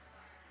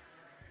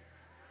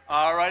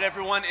All right,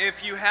 everyone,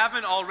 if you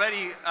haven't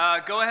already,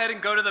 go ahead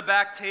and go to the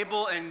back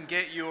table and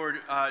get your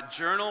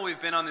journal.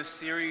 We've been on this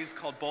series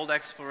called Bold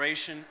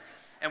Exploration,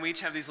 and we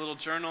each have these little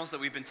journals that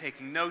we've been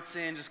taking notes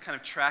in, just kind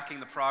of tracking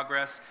the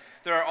progress.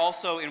 There are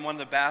also in one of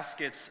the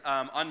baskets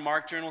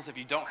unmarked journals. If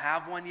you don't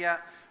have one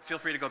yet, feel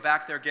free to go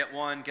back there, get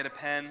one, get a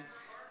pen.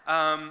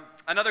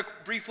 Another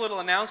brief little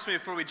announcement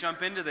before we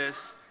jump into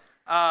this.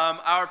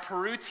 Our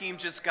Peru team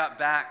just got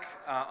back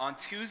on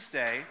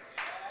Tuesday.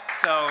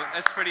 So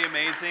that's pretty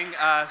amazing.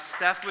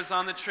 Steph was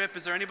on the trip.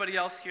 Is there anybody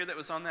else here that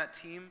was on that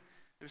team?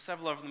 There were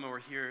several of them that were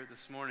here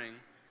this morning.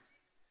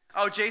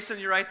 Oh, Jason,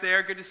 you're right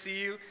there. Good to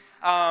see you.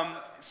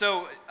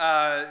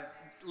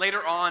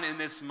 Later on in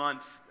this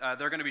month,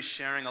 they're going to be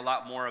sharing a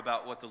lot more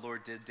about what the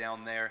Lord did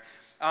down there.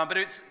 But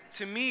it's,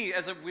 to me,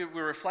 as we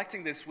were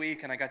reflecting this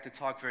week, and I got to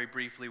talk very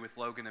briefly with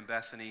Logan and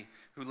Bethany,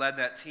 who led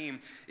that team,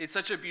 it's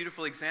such a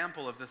beautiful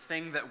example of the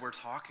thing that we're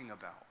talking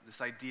about,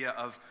 this idea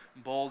of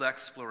bold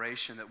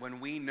exploration, that when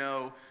we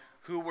know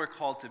who we're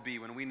called to be,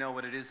 when we know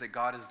what it is that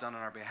God has done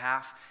on our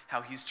behalf,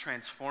 how He's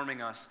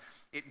transforming us,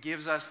 it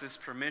gives us this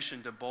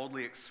permission to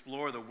boldly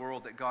explore the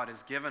world that God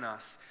has given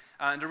us,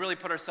 and to really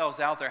put ourselves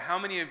out there. How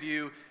many of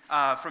you,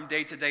 from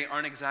day to day,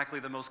 aren't exactly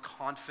the most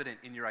confident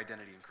in your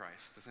identity in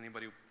Christ? Does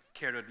anybody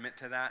care to admit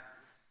to that?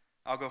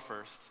 I'll go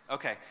first.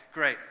 Okay,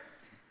 great.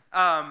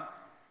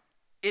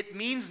 It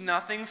means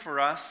nothing for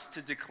us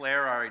to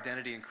declare our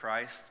identity in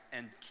Christ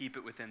and keep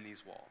it within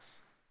these walls.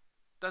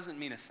 It doesn't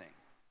mean a thing.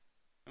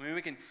 I mean,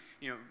 we can,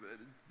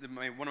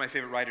 one of my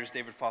favorite writers,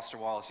 David Foster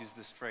Wallace, used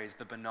this phrase,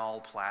 the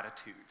banal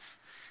platitudes.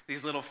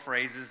 These little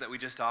phrases that we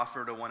just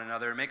offer to one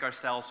another to make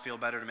ourselves feel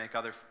better, to make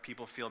other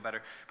people feel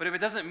better. But if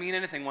it doesn't mean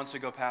anything once we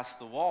go past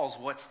the walls,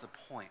 what's the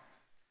point?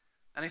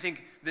 And I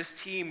think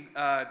this team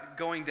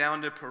going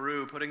down to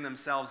Peru, putting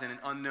themselves in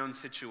unknown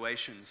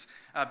situations,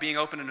 being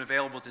open and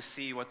available to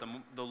see what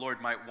the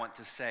Lord might want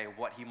to say,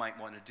 what He might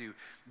want to do,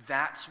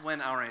 that's when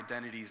our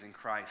identities in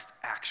Christ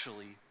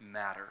actually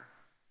matter.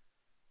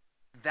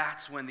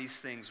 That's when these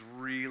things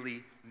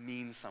really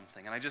mean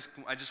something. And I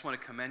just want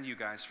to commend you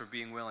guys for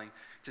being willing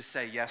to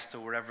say yes to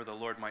wherever the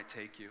Lord might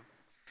take you.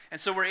 And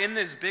so we're in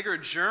this bigger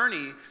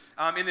journey,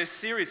 in this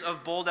series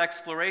of bold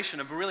exploration,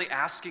 of really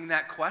asking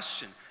that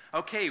question.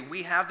 Okay,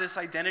 we have this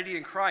identity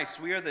in Christ.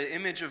 We are the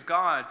image of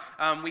God.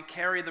 We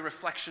carry the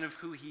reflection of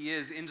who He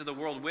is into the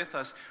world with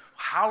us.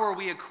 How are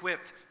we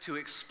equipped to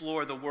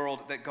explore the world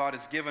that God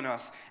has given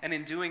us? And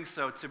in doing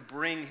so, to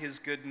bring His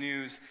good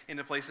news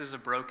into places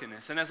of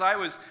brokenness. And as I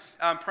was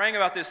praying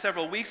about this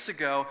several weeks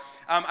ago,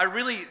 I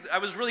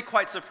was really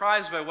quite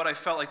surprised by what I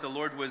felt like the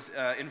Lord was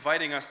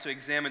inviting us to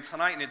examine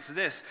tonight. And it's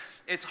this.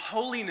 It's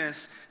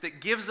holiness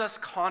that gives us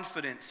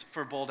confidence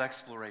for bold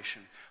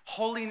exploration.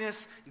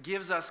 Holiness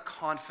gives us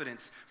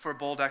confidence for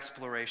bold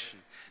exploration.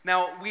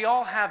 Now, we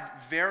all have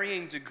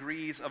varying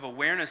degrees of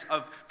awareness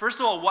of, first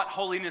of all, what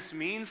holiness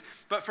means,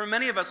 but for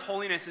many of us,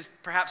 holiness is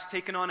perhaps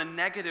taken on a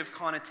negative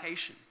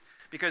connotation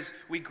because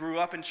we grew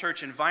up in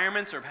church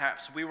environments, or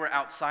perhaps we were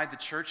outside the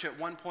church at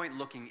one point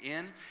looking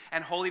in,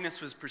 and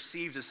holiness was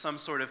perceived as some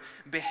sort of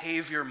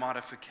behavior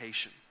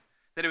modification.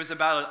 That it was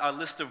about a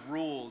list of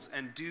rules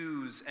and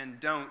do's and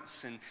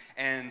don'ts,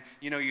 and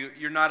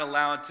you're not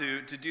allowed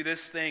to do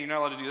this thing, you're not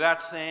allowed to do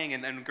that thing,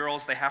 and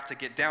girls, they have to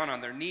get down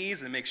on their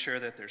knees and make sure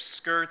that their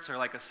skirts are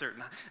like a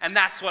certain, and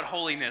that's what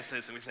holiness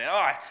is. And we say,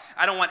 I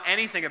don't want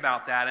anything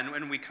about that,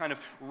 and we kind of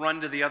run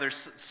to the other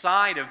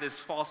side of this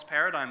false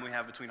paradigm we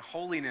have between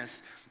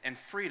holiness and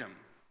freedom.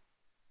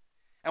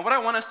 And what I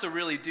want us to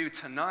really do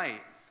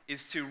tonight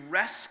is to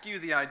rescue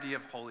the idea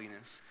of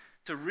holiness,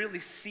 to really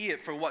see it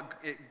for what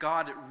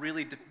God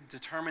really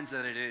determines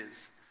that it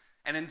is.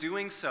 And in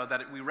doing so,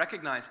 that we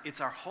recognize it's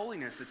our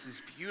holiness that's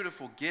this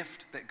beautiful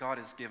gift that God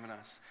has given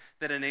us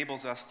that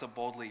enables us to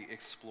boldly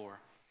explore.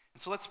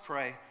 And so let's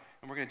pray,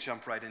 and we're going to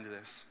jump right into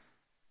this.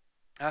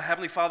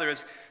 Heavenly Father,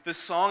 as the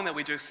song that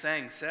we just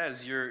sang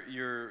says,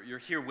 you're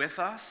here with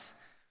us,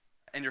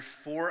 and you're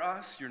for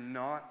us, you're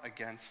not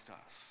against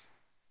us.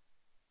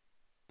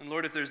 And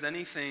Lord, if there's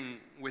anything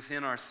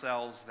within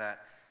ourselves that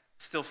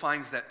still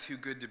finds that too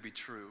good to be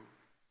true,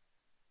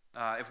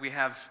 if we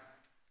have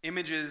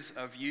images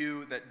of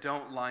you that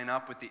don't line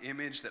up with the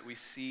image that we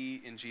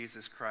see in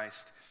Jesus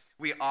Christ,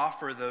 we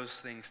offer those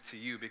things to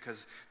you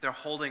because they're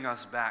holding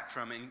us back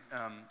from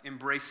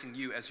embracing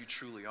you as you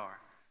truly are.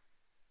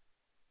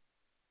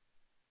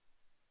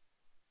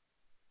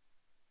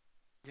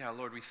 Yeah,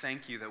 Lord, we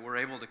thank you that we're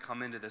able to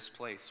come into this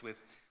place with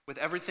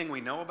everything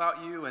we know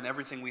about you and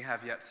everything we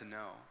have yet to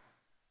know.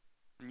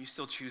 And you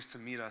still choose to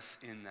meet us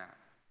in that.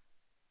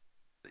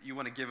 That you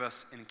want to give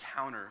us an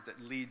encounter that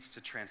leads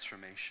to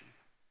transformation.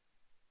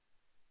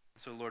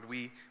 So, Lord,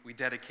 we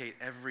dedicate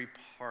every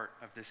part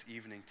of this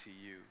evening to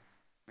you.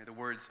 May the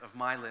words of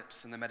my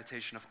lips and the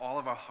meditation of all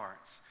of our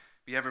hearts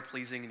be ever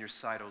pleasing in your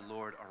sight, O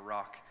Lord, our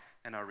rock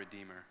and our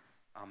Redeemer.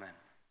 Amen.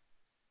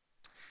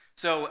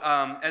 So,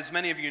 as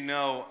many of you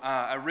know,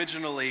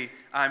 originally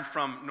I'm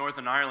from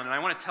Northern Ireland, and I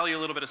want to tell you a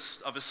little bit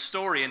of a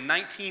story. In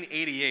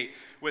 1988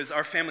 was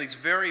our family's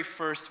very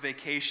first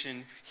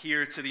vacation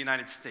here to the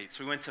United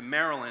States. We went to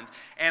Maryland,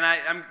 and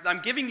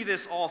I'm giving you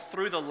this all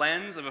through the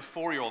lens of a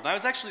 4-year-old. And I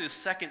was actually the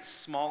second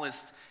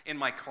smallest in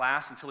my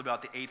class until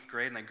about the 8th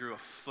grade, and I grew a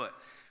foot,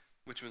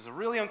 which was a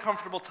really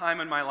uncomfortable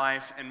time in my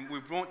life, and we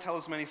won't tell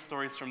as many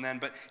stories from then,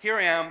 but here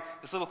I am,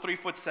 this little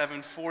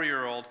 3'7",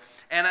 4-year-old,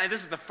 and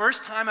this is the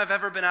first time I've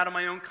ever been out of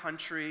my own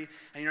country,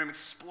 and I'm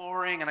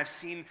exploring, and I've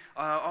seen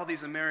all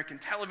these American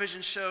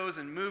television shows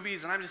and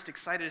movies, and I'm just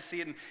excited to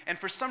see it, and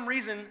for some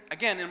reason,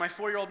 again, in my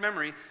 4-year-old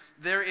memory,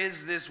 there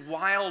is this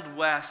Wild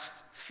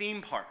West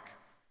theme park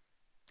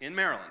in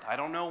Maryland. I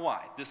don't know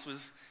why. This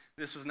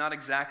was not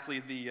exactly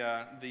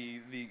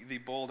the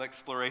bold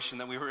exploration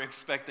that we were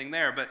expecting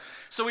there. But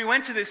so we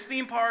went to this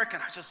theme park,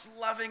 and I was just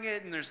loving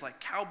it. And there's like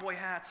cowboy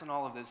hats and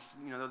all of this,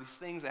 these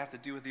things that have to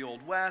do with the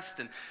Old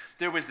West. And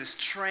there was this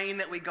train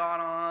that we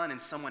got on,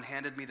 and someone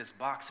handed me this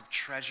box of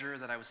treasure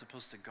that I was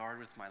supposed to guard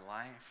with my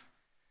life.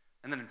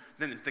 And then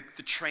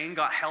the train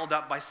got held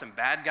up by some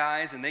bad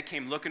guys, and they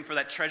came looking for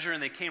that treasure,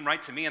 and they came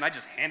right to me, and I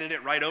just handed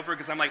it right over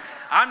because I'm like,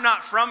 I'm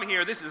not from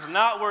here. This is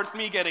not worth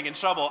me getting in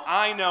trouble.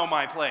 I know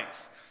my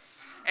place.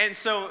 And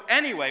so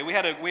anyway, we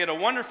had a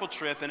wonderful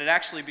trip, and it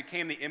actually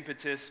became the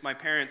impetus. My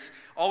parents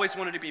always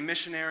wanted to be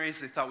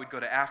missionaries. They thought we'd go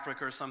to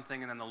Africa or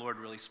something, and then the Lord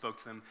really spoke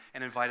to them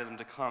and invited them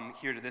to come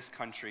here to this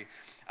country.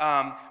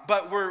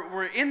 But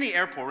we're in the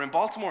airport. We're in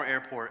Baltimore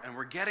Airport, and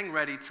we're getting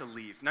ready to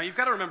leave. Now, you've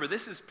got to remember,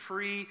 this is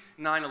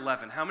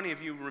pre-9/11. How many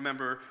of you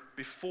remember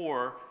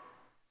before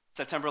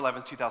September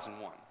 11,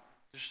 2001?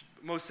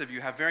 Most of you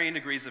have varying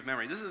degrees of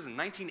memory. This is in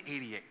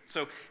 1988.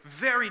 So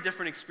very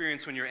different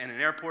experience when you're in an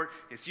airport.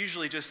 It's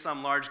usually just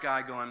some large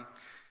guy going,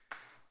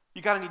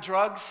 "You got any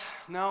drugs?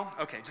 No?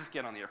 Okay, just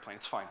get on the airplane.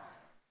 It's fine."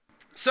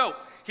 So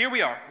here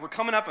we are. We're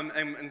coming up.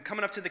 I'm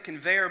coming up to the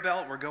conveyor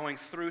belt. We're going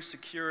through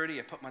security.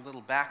 I put my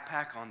little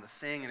backpack on the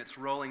thing, and it's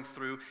rolling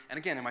through. And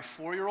again, in my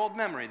 4-year-old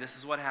memory, this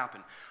is what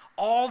happened.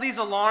 All these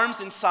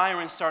alarms and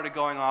sirens started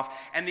going off,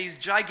 and these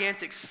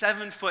gigantic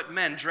 7-foot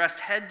men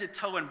dressed head to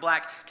toe in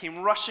black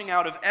came rushing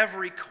out of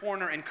every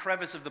corner and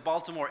crevice of the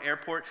Baltimore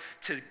airport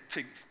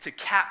to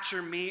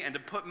capture me and to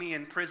put me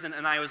in prison,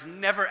 and I was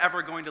never,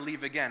 ever going to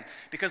leave again.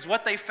 Because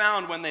what they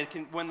found when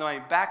my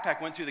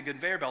backpack went through the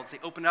conveyor belts, they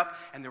opened up,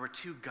 and there were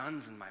 2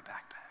 guns in my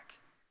backpack.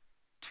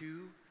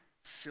 2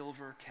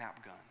 silver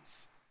cap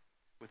guns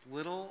with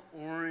little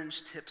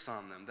orange tips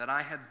on them that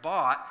I had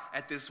bought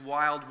at this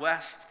Wild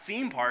West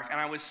theme park, and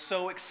I was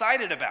so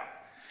excited about.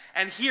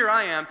 And here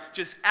I am,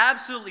 just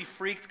absolutely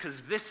freaked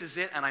because this is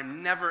it, and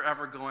I'm never,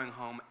 ever going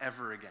home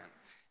ever again.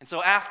 And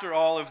so after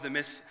all of the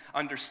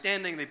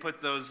misunderstanding, they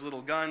put those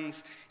little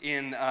guns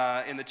in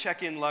the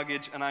check-in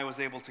luggage, and I was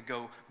able to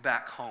go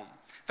back home.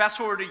 Fast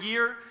forward a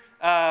year,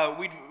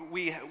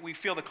 we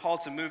feel the call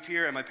to move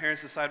here, and my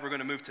parents decide we're going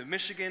to move to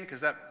Michigan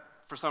because that,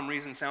 for some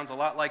reason, sounds a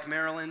lot like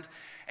Maryland.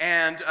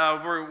 And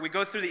we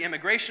go through the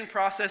immigration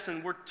process,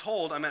 and we're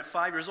told, I'm at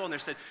 5 years old, and they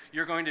said,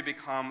 you're going to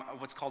become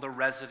what's called a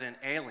resident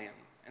alien.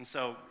 And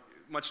so,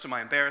 much to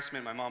my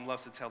embarrassment, my mom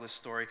loves to tell this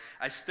story,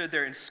 I stood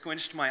there and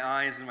squinched my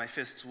eyes and my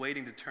fists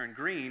waiting to turn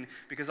green,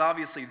 because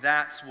obviously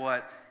that's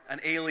what an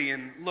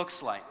alien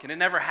looks like, and it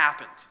never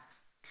happened.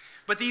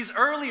 But these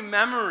early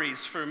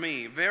memories for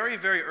me, very,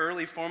 very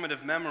early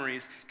formative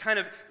memories, kind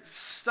of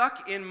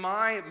stuck in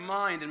my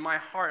mind, in my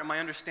heart, and my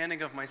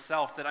understanding of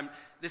myself that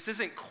this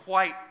isn't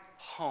quite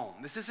home.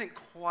 This isn't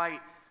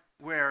quite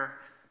where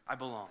I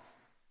belong.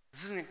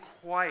 This isn't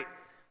quite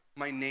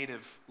my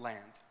native land.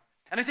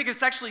 And I think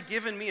it's actually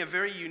given me a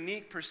very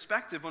unique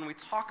perspective when we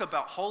talk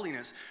about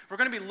holiness. We're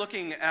going to be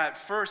looking at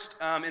first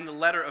in the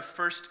letter of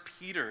 1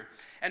 Peter.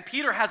 And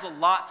Peter has a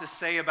lot to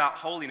say about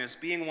holiness.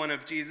 Being one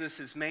of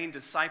Jesus' main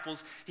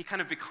disciples, he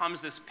kind of becomes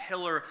this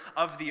pillar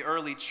of the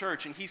early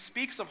church. And he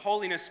speaks of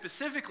holiness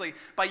specifically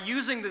by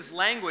using this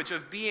language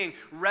of being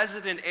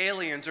resident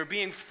aliens or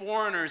being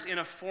foreigners in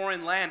a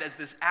foreign land as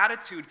this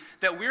attitude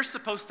that we're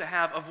supposed to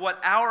have of what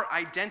our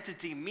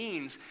identity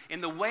means in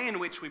the way in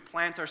which we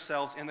plant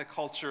ourselves in the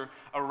culture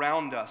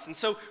around us. And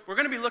so we're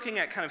going to be looking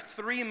at kind of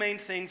 3 main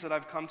things that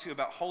I've come to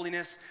about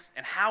holiness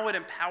and how it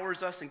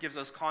empowers us and gives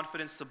us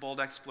confidence to bold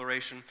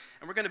exploration.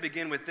 And we're going to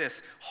begin with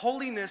this.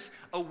 Holiness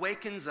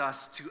awakens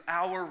us to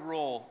our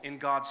role in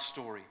God's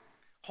story.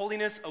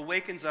 Holiness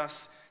awakens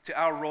us to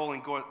our role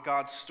in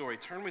God's story.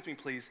 Turn with me,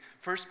 please.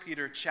 1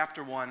 Peter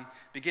chapter 1,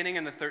 beginning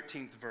in the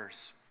 13th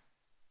verse.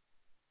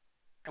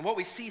 And what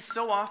we see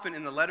so often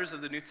in the letters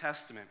of the New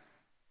Testament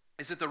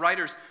is that the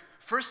writers,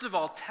 first of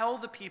all, tell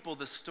the people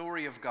the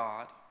story of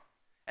God,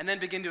 and then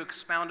begin to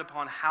expound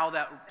upon how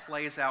that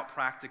plays out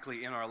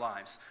practically in our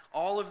lives.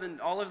 All of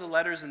the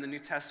letters in the New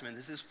Testament,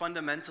 this is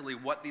fundamentally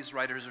what these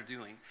writers are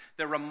doing.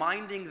 They're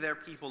reminding their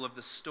people of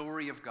the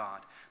story of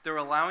God. They're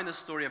allowing the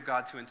story of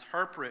God to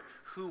interpret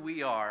who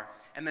we are,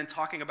 and then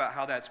talking about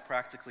how that's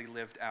practically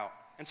lived out.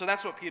 And so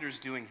that's what Peter's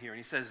doing here, and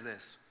he says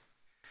this.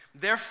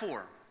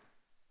 Therefore,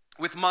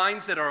 with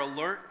minds that are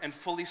alert and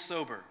fully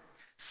sober,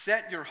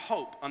 Set your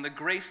hope on the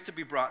grace to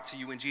be brought to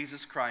you when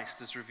Jesus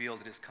Christ is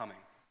revealed at his coming.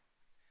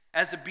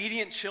 As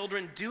obedient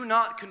children, do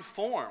not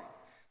conform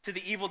to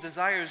the evil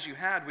desires you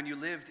had when you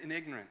lived in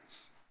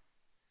ignorance.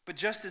 But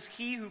just as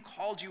he who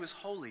called you is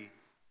holy,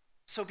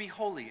 so be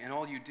holy in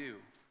all you do.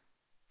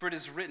 For it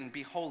is written,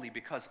 be holy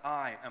because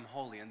I am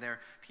holy. And there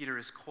Peter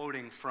is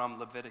quoting from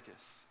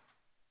Leviticus.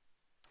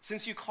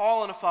 Since you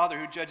call on a Father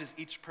who judges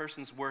each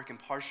person's work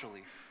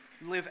impartially,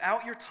 live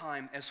out your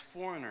time as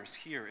foreigners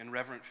here in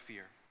reverent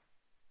fear.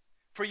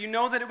 For you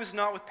know that it was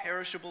not with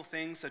perishable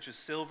things such as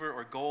silver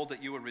or gold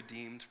that you were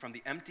redeemed from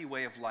the empty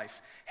way of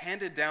life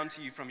handed down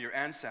to you from your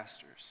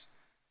ancestors,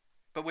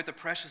 but with the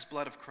precious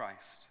blood of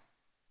Christ,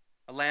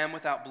 a lamb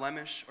without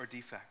blemish or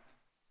defect.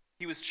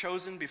 He was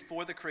chosen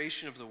before the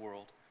creation of the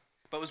world,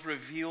 but was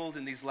revealed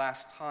in these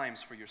last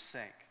times for your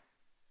sake.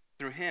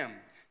 Through him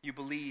you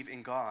believe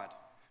in God,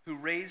 who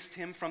raised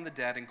him from the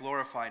dead and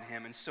glorified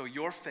him, and so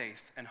your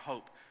faith and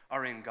hope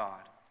are in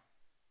God.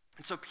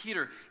 And so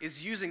Peter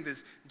is using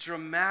this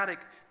dramatic,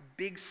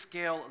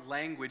 big-scale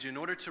language in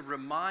order to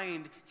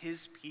remind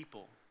his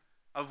people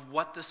of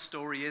what the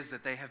story is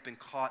that they have been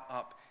caught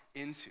up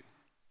into.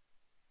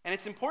 And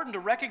it's important to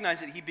recognize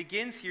that he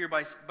begins here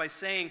by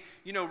saying,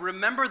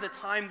 remember the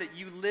time that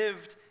you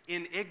lived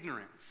in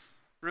ignorance.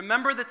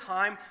 Remember the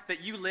time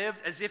that you lived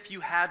as if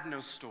you had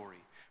no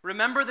story.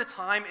 Remember the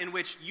time in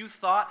which you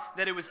thought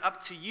that it was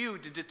up to you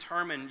to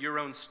determine your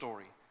own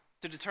story,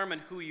 to determine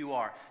who you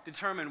are,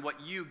 determine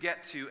what you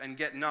get to and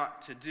get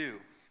not to do.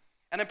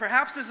 And then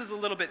perhaps this is a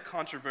little bit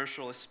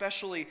controversial,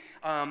 especially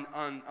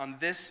on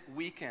this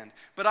weekend.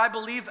 But I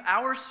believe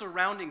our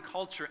surrounding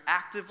culture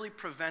actively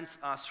prevents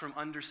us from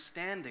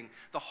understanding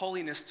the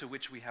holiness to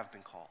which we have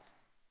been called.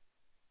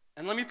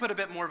 And let me put a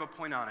bit more of a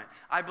point on it.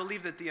 I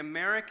believe that the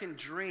American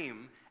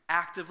dream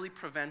actively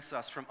prevents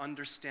us from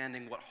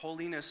understanding what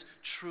holiness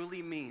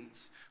truly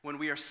means when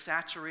we are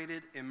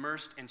saturated,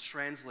 immersed, and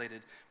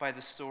translated by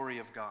the story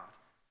of God.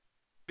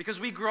 Because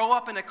we grow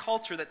up in a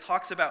culture that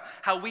talks about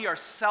how we are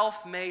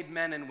self-made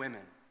men and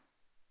women.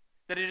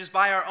 That it is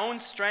by our own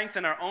strength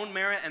and our own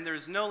merit, and there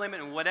is no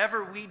limit, and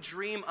whatever we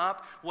dream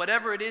up,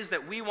 whatever it is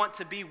that we want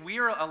to be, we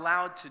are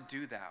allowed to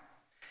do that.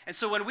 And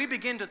so when we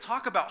begin to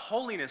talk about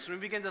holiness, when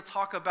we begin to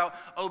talk about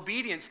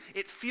obedience,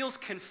 it feels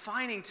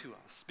confining to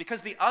us.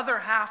 Because the other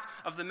half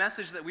of the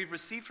message that we've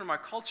received from our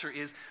culture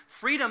is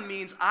freedom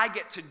means I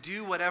get to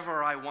do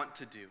whatever I want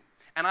to do.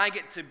 And I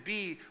get to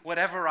be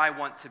whatever I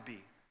want to be.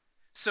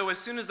 So as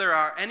soon as there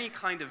are any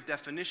kind of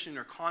definition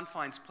or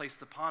confines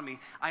placed upon me,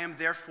 I am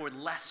therefore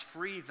less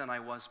free than I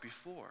was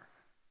before.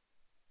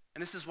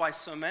 And this is why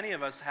so many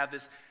of us have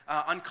this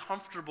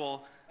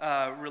uncomfortable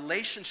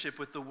relationship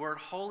with the word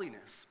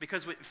holiness,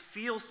 because it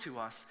feels to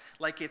us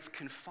like it's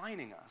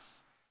confining us,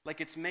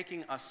 like it's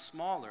making us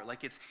smaller,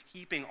 like it's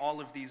heaping all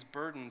of these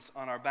burdens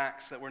on our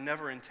backs that were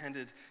never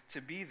intended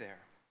to be there.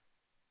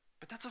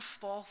 But that's a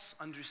false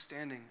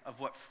understanding of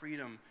what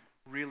freedom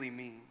really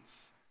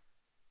means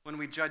when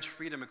we judge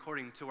freedom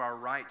according to our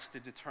rights to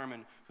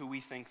determine who we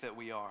think that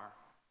we are,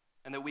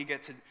 and that we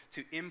get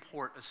to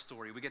import a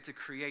story. We get to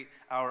create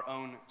our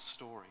own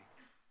story.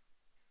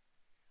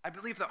 I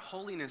believe that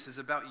holiness is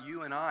about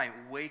you and I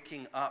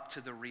waking up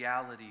to the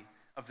reality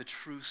of the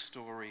true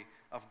story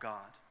of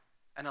God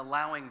and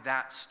allowing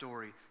that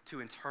story to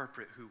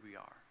interpret who we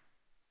are.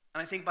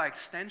 And I think by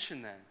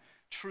extension then,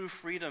 true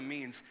freedom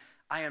means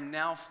I am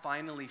now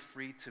finally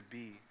free to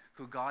be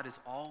who God has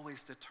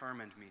always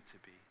determined me to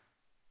be.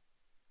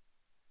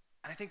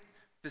 And I think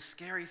the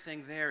scary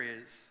thing there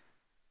is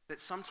that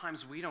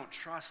sometimes we don't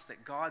trust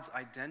that God's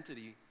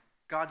identity,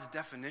 God's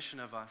definition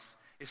of us,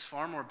 is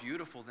far more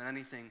beautiful than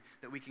anything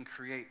that we can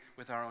create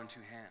with our own two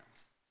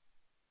hands.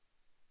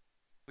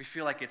 We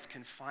feel like it's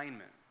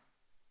confinement.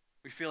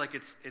 We feel like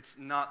it's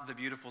not the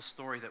beautiful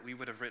story that we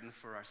would have written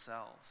for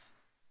ourselves.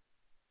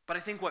 But I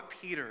think what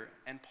Peter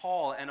and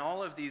Paul and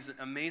all of these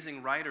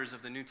amazing writers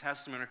of the New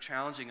Testament are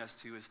challenging us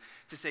to is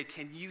to say,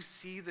 can you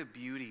see the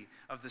beauty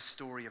of the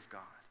story of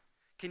God?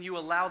 Can you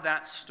allow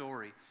that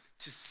story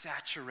to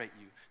saturate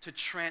you, to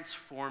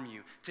transform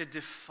you, to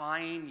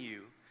define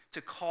you,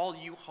 to call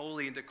you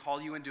holy and to call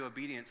you into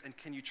obedience? And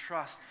can you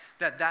trust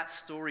that that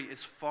story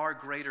is far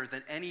greater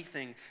than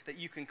anything that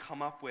you can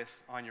come up with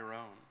on your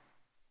own?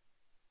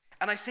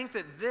 And I think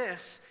that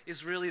this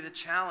is really the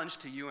challenge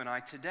to you and I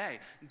today.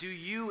 Do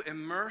you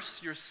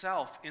immerse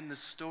yourself in the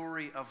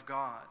story of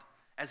God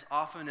as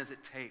often as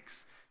it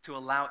takes to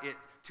allow it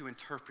to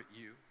interpret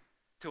you,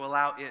 to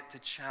allow it to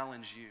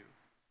challenge you?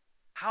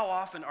 How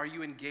often are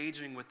you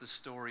engaging with the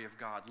story of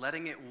God,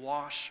 letting it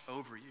wash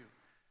over you,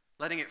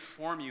 letting it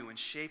form you and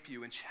shape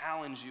you and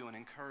challenge you and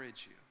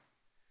encourage you?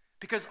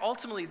 Because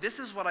ultimately, this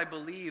is what I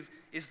believe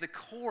is the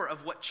core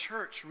of what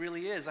church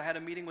really is. I had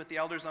a meeting with the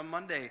elders on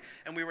Monday,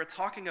 and we were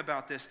talking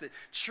about this, that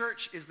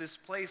church is this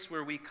place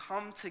where we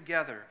come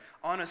together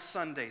on a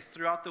Sunday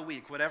throughout the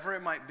week, whatever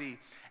it might be,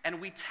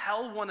 and we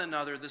tell one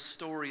another the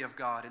story of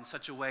God in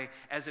such a way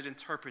as it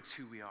interprets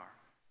who we are.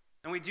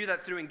 And we do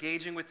that through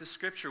engaging with the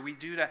scripture. We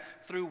do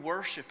that through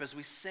worship as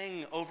we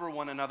sing over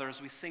one another, as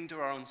we sing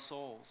to our own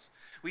souls.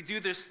 We do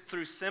this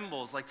through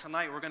symbols. Like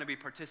tonight, we're going to be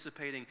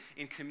participating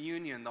in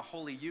communion, the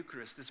Holy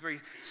Eucharist, this very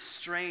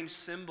strange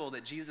symbol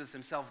that Jesus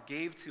himself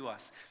gave to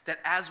us, that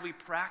as we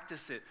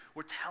practice it,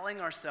 we're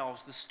telling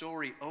ourselves the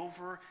story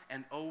over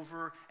and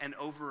over and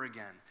over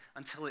again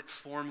until it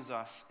forms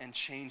us and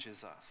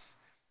changes us.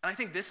 And I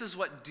think this is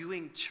what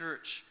doing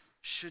church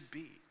should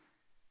be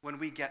when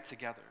we get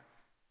together.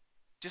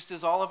 Just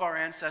as all of our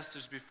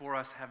ancestors before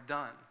us have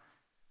done.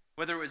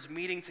 Whether it was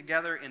meeting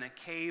together in a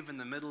cave in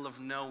the middle of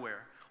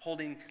nowhere,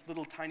 holding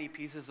little tiny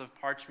pieces of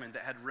parchment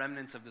that had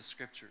remnants of the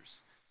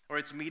scriptures, or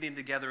it's meeting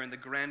together in the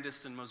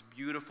grandest and most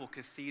beautiful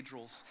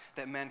cathedrals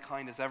that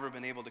mankind has ever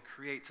been able to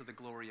create to the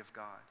glory of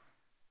God.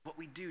 What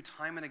we do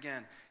time and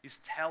again is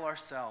tell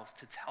ourselves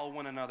to tell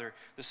one another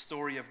the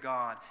story of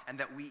God and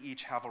that we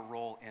each have a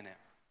role in it.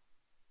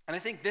 And I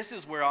think this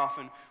is where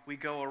often we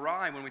go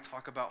awry when we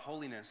talk about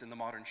holiness in the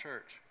modern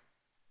church.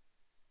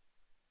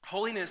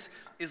 Holiness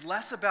is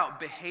less about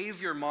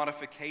behavior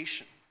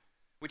modification,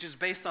 which is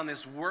based on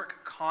this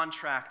work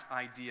contract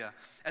idea,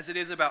 as it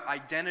is about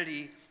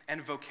identity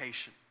and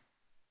vocation.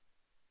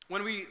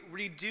 When we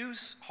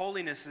reduce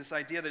holiness, this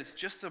idea that it's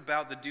just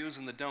about the do's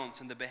and the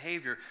don'ts and the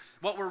behavior,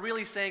 what we're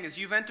really saying is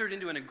you've entered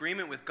into an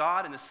agreement with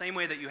God in the same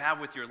way that you have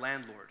with your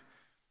landlord.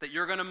 That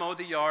you're going to mow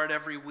the yard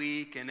every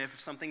week, and if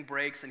something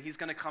breaks, then he's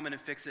going to come in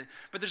and fix it.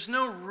 But there's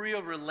no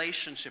real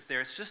relationship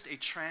there. It's just a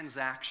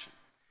transaction.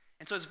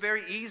 And so it's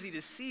very easy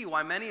to see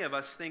why many of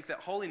us think that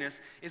holiness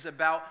is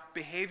about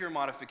behavior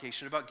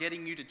modification, about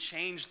getting you to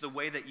change the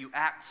way that you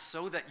act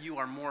so that you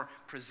are more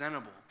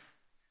presentable.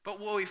 But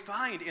what we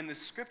find in the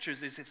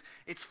scriptures is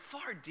it's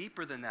far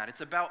deeper than that.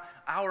 It's about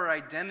our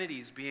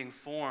identities being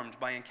formed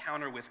by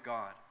encounter with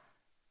God.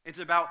 It's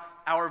about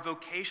our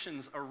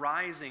vocations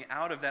arising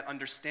out of that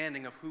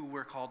understanding of who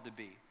we're called to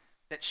be.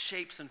 That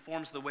shapes and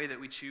forms the way that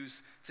we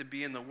choose to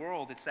be in the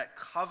world. It's that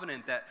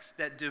covenant,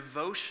 that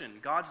devotion,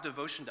 God's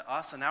devotion to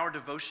us and our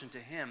devotion to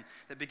him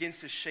that begins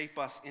to shape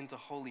us into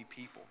holy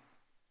people.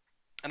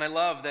 And I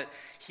love that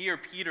here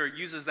Peter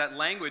uses that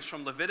language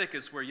from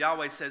Leviticus where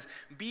Yahweh says,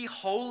 "Be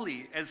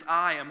holy as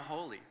I am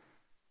holy."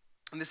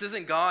 And this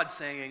isn't God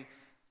saying,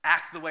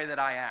 "Act the way that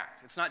I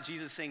act." It's not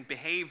Jesus saying,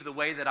 "Behave the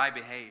way that I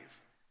behave."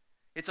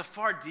 It's a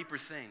far deeper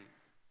thing.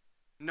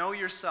 Know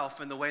yourself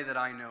in the way that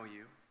I know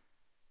you.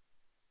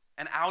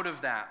 And out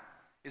of that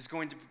is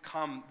going to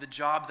become the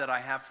job that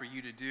I have for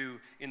you to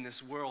do in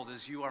this world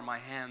as you are my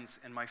hands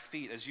and my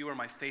feet, as you are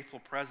my faithful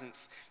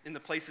presence in the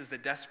places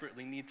that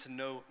desperately need to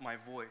know my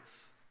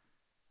voice.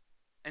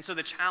 And so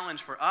the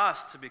challenge for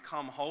us to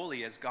become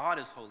holy as God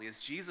is holy, as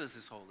Jesus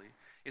is holy,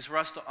 is for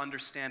us to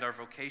understand our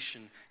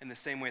vocation in the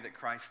same way that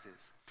Christ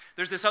is.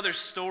 There's this other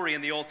story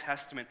in the Old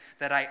Testament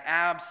that I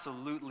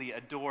absolutely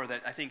adore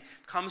that I think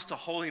comes to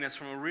holiness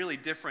from a really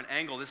different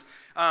angle.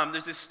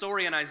 There's this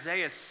story in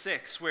Isaiah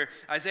 6 where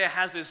Isaiah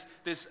has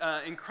this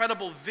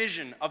incredible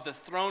vision of the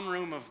throne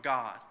room of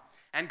God.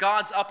 And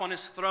God's up on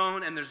his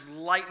throne, and there's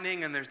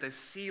lightning, and there's the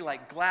sea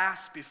like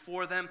glass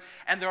before them.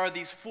 And there are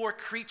these four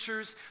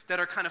creatures that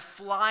are kind of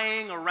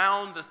flying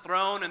around the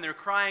throne, and they're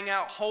crying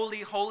out,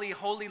 "Holy, holy,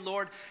 holy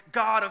Lord,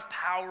 God of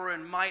power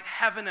and might.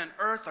 Heaven and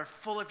earth are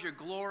full of your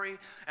glory."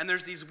 And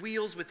there's these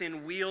wheels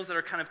within wheels that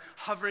are kind of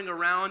hovering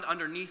around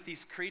underneath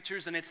these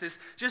creatures, and it's this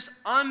just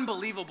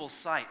unbelievable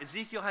sight.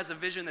 Ezekiel has a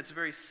vision that's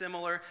very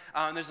similar,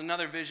 and there's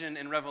another vision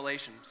in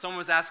Revelation. Someone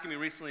was asking me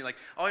recently, like,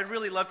 "Oh, I'd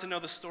really love to know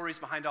the stories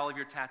behind all of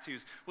your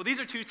tattoos." Well, these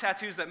are two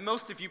tattoos that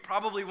most of you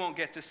probably won't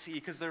get to see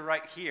because they're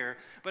right here,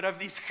 but of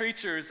these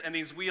creatures and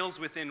these wheels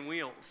within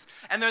wheels.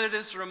 And they're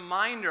this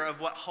reminder of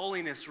what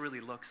holiness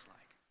really looks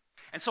like.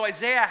 And so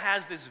Isaiah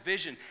has this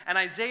vision, and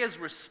Isaiah's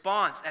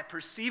response at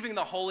perceiving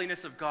the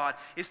holiness of God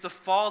is to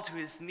fall to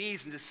his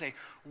knees and to say,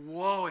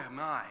 "Woe am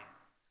I.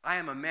 I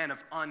am a man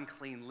of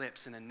unclean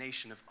lips in a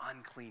nation of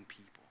unclean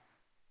people."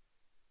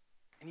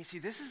 And you see,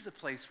 this is the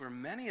place where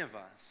many of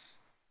us,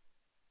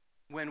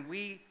 when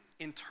we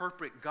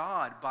interpret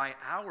God by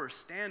our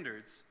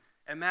standards,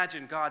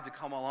 imagine God to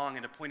come along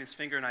and to point his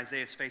finger in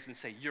Isaiah's face and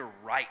say, "You're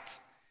right.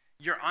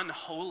 You're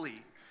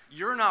unholy.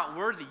 You're not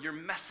worthy. You're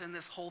messing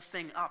this whole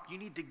thing up. You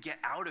need to get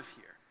out of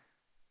here."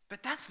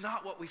 But that's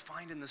not what we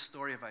find in the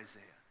story of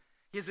Isaiah.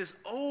 He has this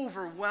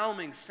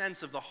overwhelming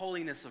sense of the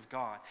holiness of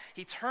God.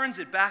 He turns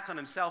it back on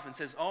himself and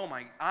says,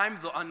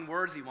 I'm the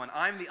unworthy one.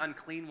 I'm the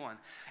unclean one.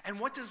 And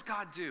what does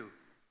God do?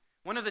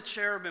 One of the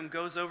cherubim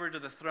goes over to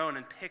the throne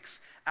and picks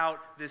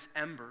out this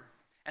ember.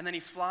 And then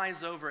he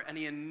flies over and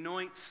he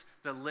anoints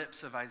the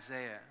lips of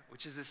Isaiah,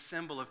 which is a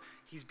symbol of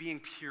he's being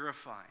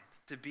purified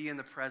to be in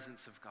the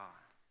presence of God.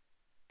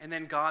 And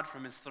then God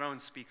from his throne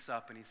speaks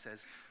up and he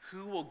says,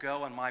 "Who will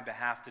go on my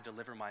behalf to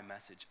deliver my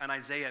message?" And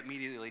Isaiah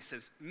immediately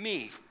says,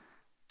 "Me,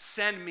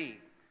 send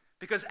me.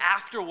 Because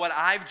after what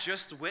I've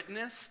just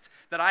witnessed,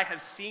 that I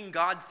have seen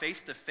God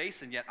face to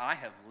face and yet I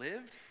have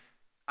lived,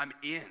 I'm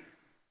in."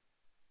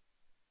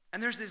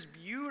 And there's this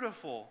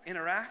beautiful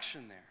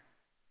interaction there.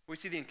 We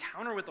see the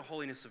encounter with the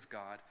holiness of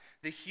God,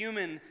 the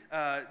human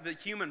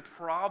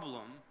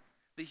problem,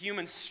 the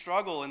human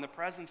struggle in the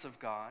presence of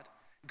God,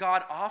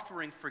 God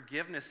offering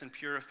forgiveness and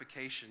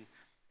purification,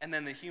 and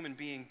then the human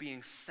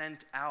being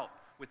sent out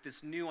with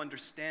this new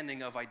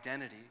understanding of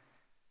identity.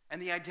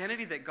 And the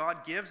identity that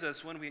God gives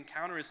us when we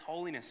encounter his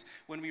holiness,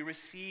 when we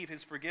receive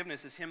his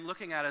forgiveness, is him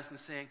looking at us and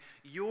saying,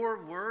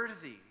 you're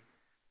worthy.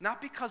 Not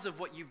because of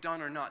what you've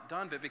done or not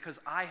done, but because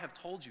I have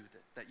told you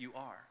that you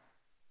are.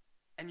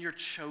 And you're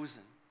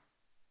chosen.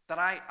 That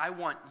I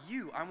want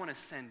you. I want to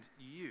send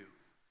you.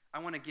 I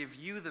want to give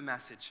you the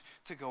message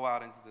to go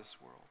out into this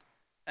world.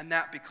 And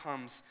that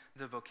becomes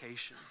the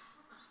vocation.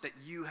 That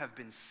you have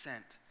been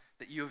sent.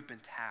 That you have been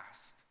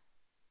tasked.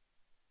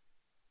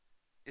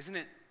 Isn't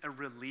it a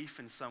relief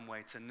in some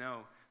way to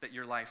know that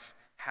your life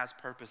has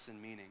purpose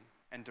and meaning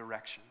and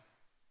direction?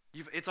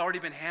 It's already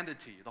been handed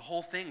to you. The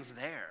whole thing's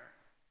there.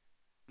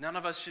 None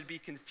of us should be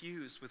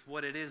confused with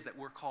what it is that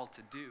we're called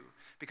to do,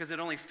 because it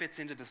only fits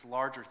into this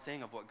larger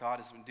thing of what God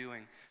has been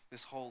doing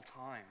this whole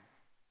time.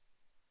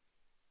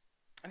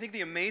 I think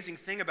the amazing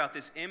thing about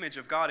this image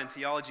of God in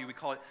theology, we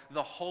call it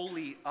the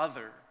holy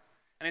other.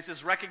 And it's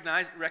this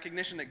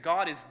recognition that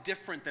God is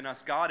different than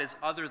us. God is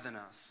other than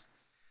us.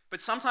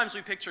 But sometimes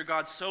we picture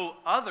God so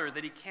other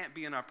that he can't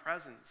be in our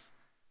presence.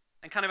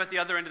 And kind of at the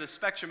other end of the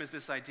spectrum is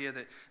this idea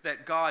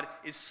that God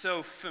is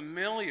so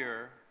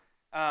familiar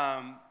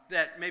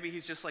that maybe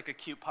he's just like a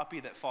cute puppy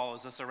that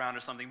follows us around or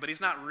something, but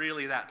he's not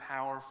really that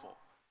powerful.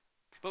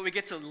 But we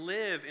get to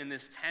live in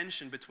this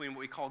tension between what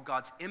we call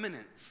God's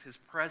immanence, his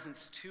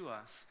presence to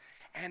us,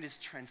 and his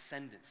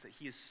transcendence, that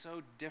he is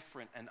so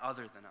different and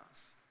other than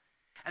us.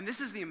 And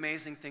this is the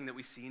amazing thing that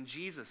we see in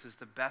Jesus, is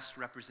the best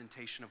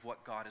representation of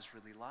what God is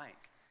really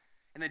like.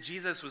 And that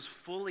Jesus was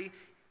fully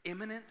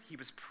immanent, he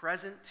was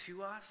present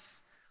to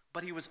us,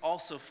 but he was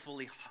also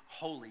fully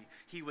holy.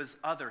 He was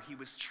other, he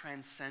was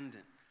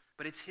transcendent.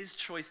 But it's his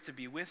choice to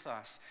be with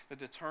us that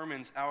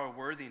determines our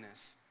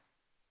worthiness.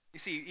 You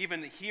see,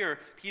 even here,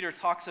 Peter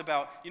talks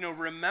about,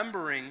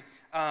 remembering,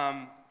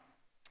 where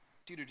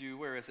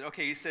is it?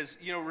 Okay, he says,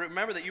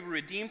 remember that you were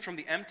redeemed from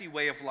the empty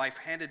way of life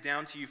handed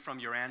down to you from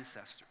your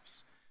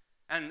ancestors.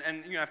 And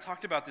I've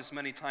talked about this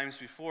many times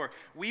before.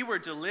 We were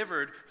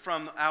delivered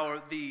from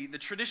the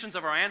traditions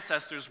of our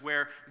ancestors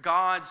where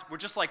gods were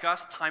just like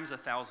us times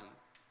 1,000.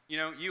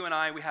 You and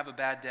I, we have a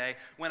bad day.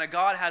 When a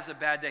god has a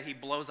bad day, he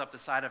blows up the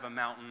side of a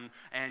mountain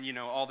and,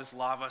 all this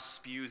lava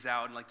spews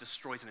out and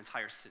destroys an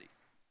entire city.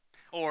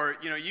 Or,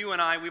 you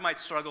and I, we might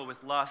struggle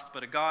with lust,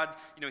 but a god,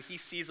 he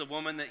sees a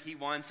woman that he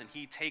wants and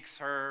he takes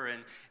her,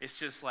 and it's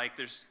just like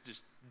there's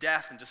just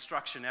death and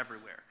destruction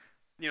everywhere.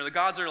 The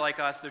gods are like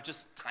us, they're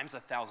just times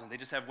 1,000. They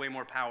just have way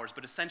more powers,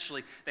 but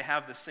essentially they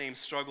have the same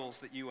struggles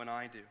that you and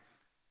I do.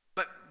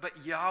 But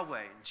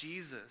Yahweh,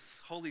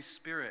 Jesus, Holy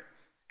Spirit,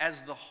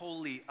 as the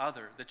holy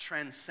other, the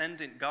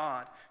transcendent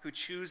God who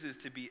chooses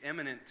to be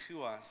immanent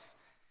to us,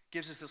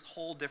 gives us this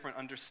whole different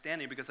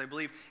understanding, because I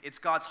believe it's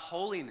God's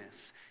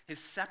holiness, his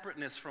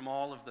separateness from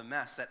all of the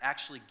mess, that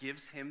actually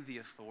gives him the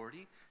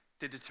authority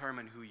to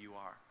determine who you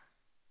are,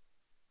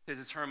 to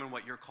determine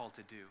what you're called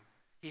to do.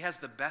 He has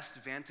the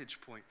best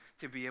vantage point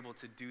to be able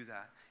to do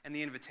that. And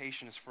the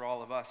invitation is for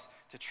all of us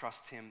to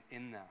trust him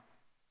in that.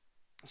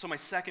 So my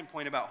second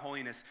point about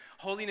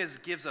holiness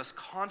gives us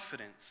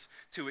confidence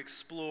to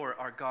explore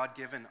our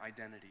God-given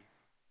identity.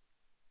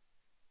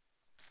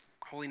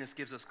 Holiness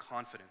gives us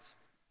confidence.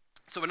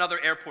 So another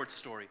airport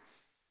story.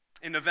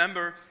 In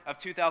November of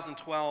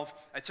 2012,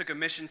 I took a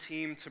mission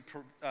team to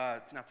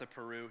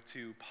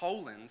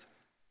Poland.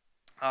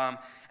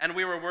 And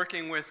we were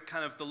working with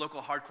kind of the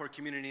local hardcore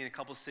community in a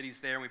couple cities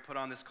there, and we put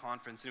on this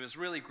conference, and it was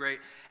really great.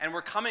 And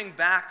we're coming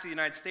back to the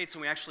United States,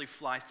 and we actually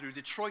fly through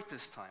Detroit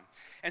this time.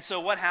 And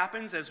so what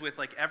happens is with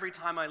every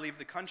time I leave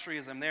the country,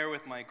 is I'm there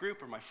with my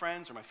group or my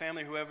friends or my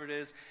family, whoever it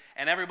is,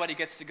 and everybody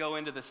gets to go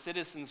into the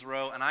citizens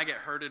row, and I get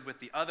herded with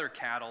the other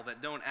cattle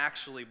that don't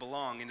actually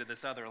belong into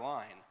this other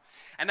line.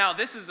 And now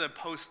this is a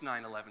post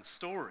 9/11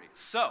 story.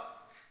 So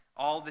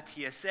all the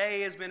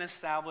TSA has been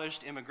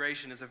established.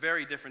 Immigration is a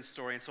very different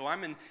story. And so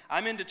I'm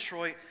in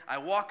Detroit. I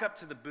walk up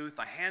to the booth.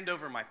 I hand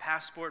over my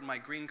passport and my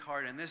green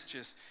card. And this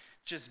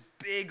just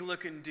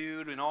big-looking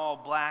dude in all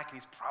black, and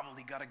he's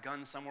probably got a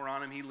gun somewhere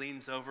on him. He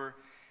leans over,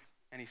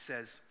 and he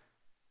says,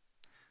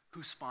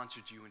 "Who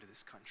sponsored you into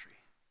this country?"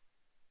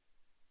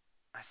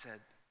 I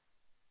said,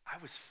 "I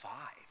was 5.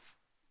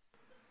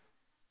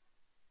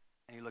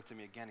 And he looked at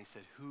me again. He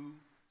said, "Who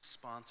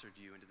sponsored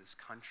you into this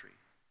country?"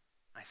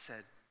 I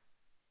said,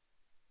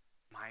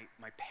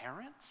 My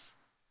parents?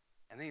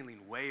 And then he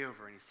leaned way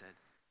over and he said,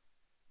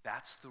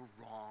 "That's the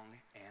wrong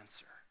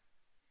answer."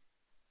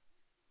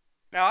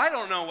 Now, I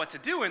don't know what to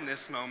do in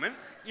this moment.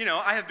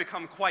 I have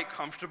become quite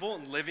comfortable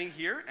in living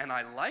here, and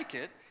I like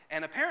it.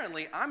 And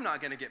apparently, I'm not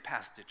going to get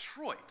past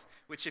Detroit,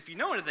 which, if you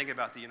know anything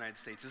about the United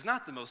States, is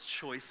not the most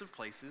choice of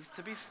places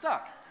to be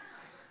stuck.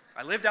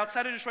 I lived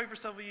outside of Detroit for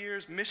several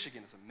years.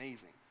 Michigan is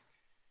amazing.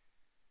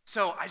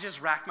 So I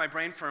just racked my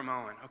brain for a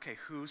moment. Okay,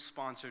 who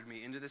sponsored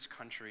me into this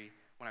country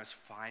when I was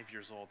 5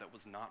 years old that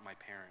was not my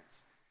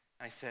parents?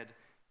 And I said,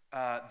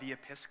 the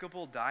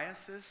Episcopal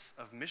Diocese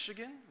of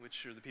Michigan,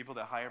 which are the people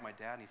that hired my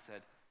dad. And he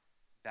said,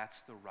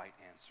 "That's the right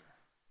answer."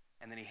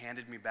 And then he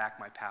handed me back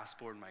my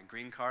passport and my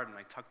green card, and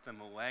I tucked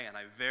them away, and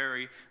I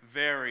very,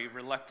 very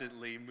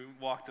reluctantly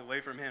walked away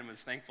from him and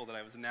was thankful that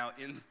I was now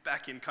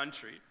back in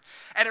country.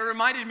 And it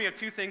reminded me of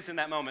two things in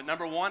that moment.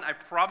 Number one, I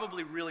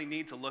probably really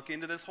need to look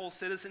into this whole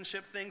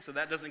citizenship thing so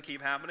that doesn't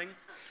keep happening.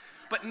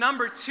 But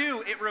number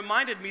two, it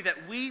reminded me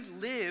that we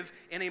live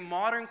in a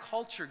modern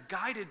culture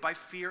guided by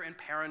fear and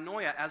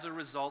paranoia as a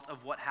result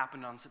of what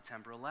happened on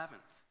September 11th.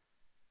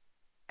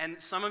 And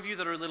some of you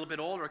that are a little bit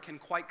older can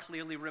quite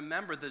clearly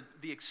remember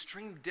the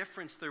extreme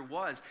difference there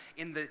was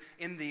in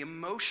the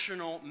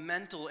emotional,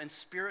 mental, and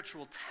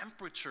spiritual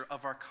temperature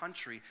of our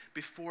country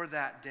before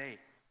that day.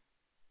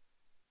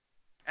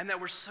 And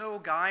that we're so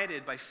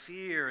guided by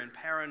fear and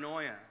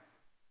paranoia,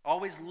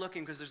 always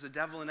looking because there's a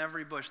devil in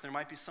every bush. There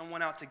might be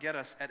someone out to get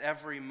us at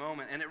every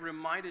moment. And it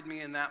reminded me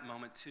in that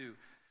moment too,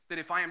 that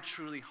if I am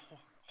truly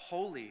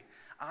holy,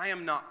 I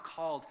am not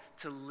called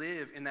to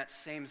live in that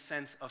same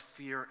sense of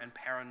fear and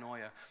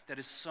paranoia that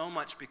has so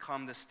much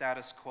become the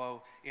status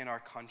quo in our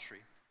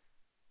country.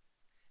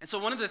 And so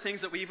one of the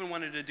things that we even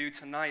wanted to do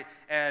tonight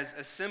as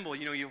a symbol,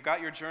 you've got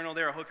your journal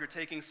there. I hope you're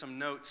taking some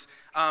notes.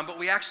 But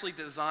we actually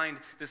designed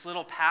this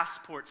little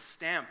passport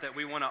stamp that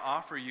we want to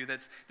offer you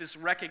that's this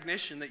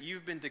recognition that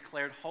you've been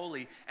declared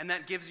holy, and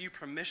that gives you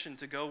permission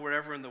to go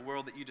wherever in the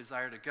world that you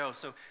desire to go.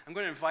 So I'm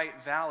going to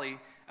invite Valley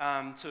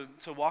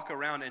to walk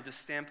around and to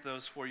stamp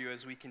those for you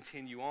as we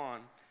continue on.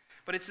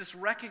 But it's this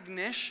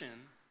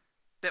recognition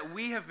that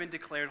we have been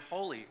declared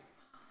holy,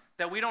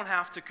 that we don't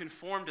have to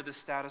conform to the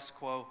status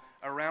quo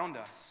around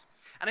us.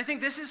 And I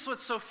think this is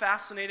what's so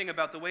fascinating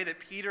about the way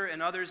that Peter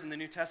and others in the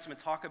New Testament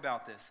talk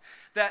about this,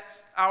 that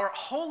our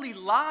holy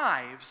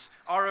lives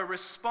are a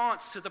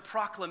response to the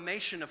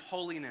proclamation of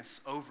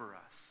holiness over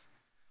us.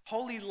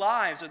 Holy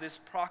lives are this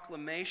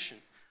proclamation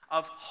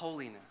of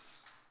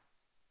holiness.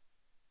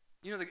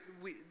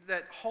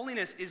 That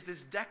holiness is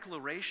this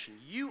declaration.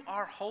 You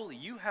are holy.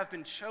 You have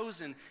been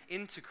chosen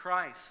into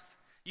Christ.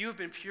 You have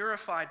been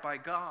purified by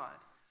God.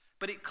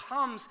 But it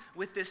comes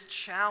with this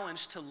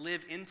challenge to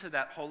live into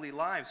that holy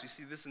lives. We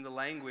see this in the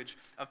language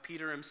of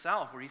Peter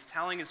himself, where he's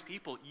telling his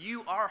people,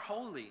 you are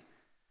holy.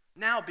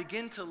 Now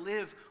begin to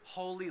live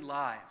holy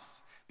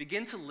lives.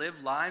 Begin to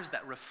live lives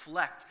that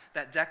reflect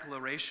that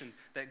declaration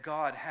that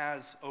God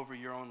has over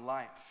your own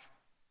life.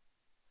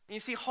 And you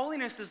see,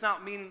 holiness does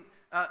not mean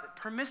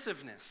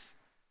permissiveness.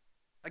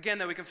 Again,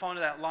 that we can fall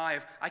into that lie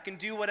of, I can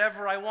do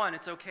whatever I want.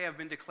 It's okay, I've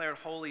been declared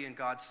holy in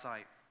God's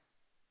sight.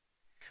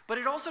 But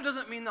it also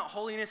doesn't mean that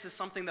holiness is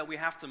something that we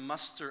have to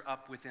muster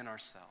up within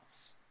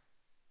ourselves.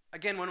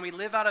 Again, when we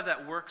live out of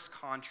that works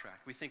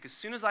contract, we think as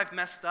soon as I've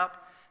messed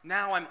up,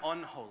 now I'm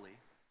unholy.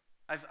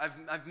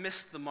 I've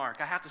missed the mark.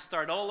 I have to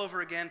start all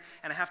over again,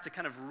 and I have to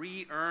kind of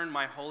re-earn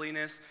my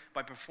holiness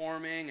by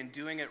performing and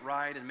doing it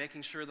right and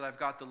making sure that I've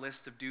got the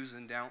list of do's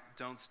and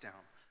don'ts down.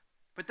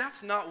 But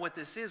that's not what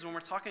this is when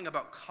we're talking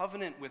about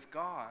covenant with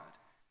God.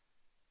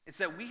 It's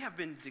that we have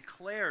been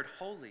declared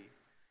holy.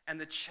 And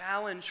the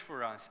challenge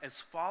for us as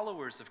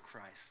followers of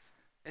Christ,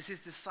 as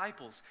his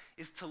disciples,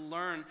 is to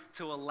learn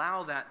to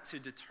allow that to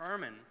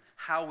determine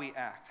how we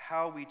act,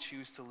 how we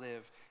choose to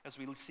live as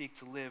we seek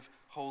to live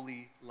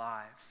holy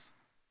lives.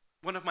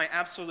 One of my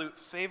absolute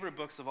favorite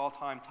books of all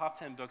time, top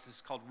 10 books, is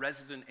called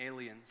Resident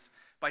Aliens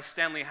by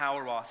Stanley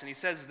Hauerwas. And he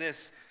says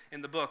this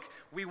in the book: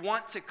 we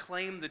want to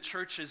claim the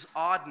church's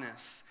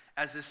oddness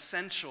as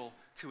essential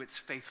to its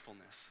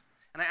faithfulness.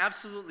 And I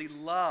absolutely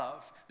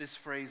love this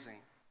phrasing.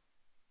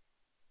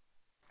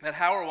 That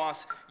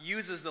Hauerwas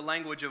uses the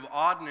language of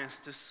oddness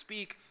to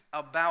speak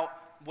about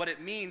what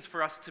it means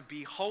for us to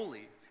be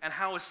holy and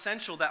how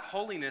essential that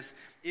holiness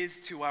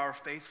is to our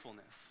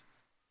faithfulness.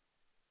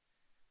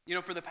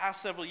 For the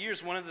past several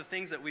years, one of the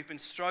things that we've been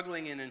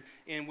struggling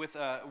in with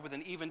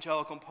an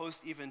evangelical and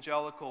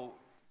post-evangelical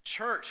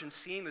church and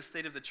seeing the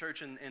state of the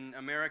church in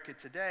America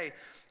today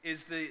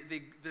is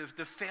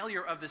the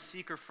failure of the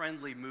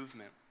seeker-friendly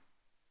movement.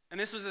 And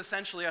this was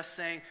essentially us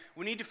saying,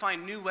 we need to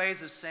find new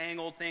ways of saying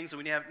old things,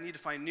 and we need to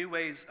find new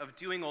ways of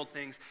doing old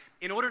things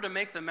in order to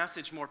make the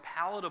message more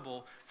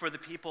palatable for the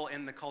people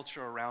in the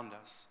culture around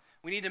us.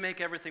 We need to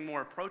make everything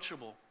more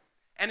approachable.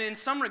 And in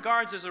some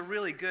regards, there's a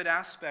really good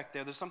aspect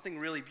there. There's something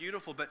really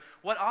beautiful. But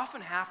what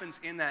often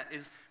happens in that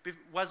is,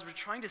 as we're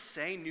trying to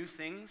say new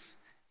things,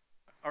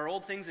 or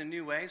old things in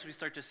new ways, we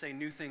start to say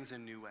new things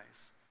in new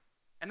ways.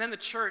 And then the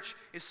church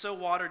is so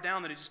watered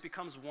down that it just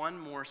becomes one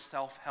more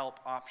self-help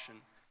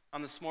option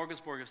on the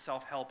smorgasbord of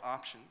self-help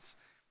options.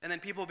 And then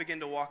people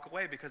begin to walk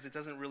away because it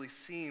doesn't really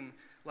seem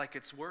like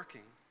it's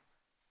working.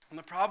 And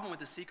the problem with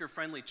the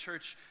seeker-friendly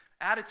church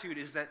attitude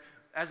is that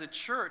as a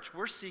church,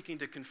 we're seeking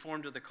to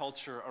conform to the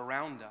culture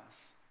around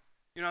us.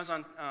 I was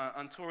on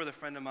tour with a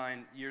friend of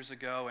mine years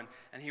ago,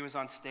 and he was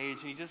on stage,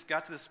 and he just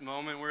got to this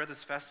moment, we're at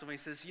this festival, and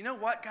he says, you know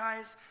what,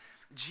 guys?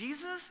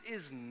 Jesus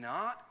is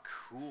not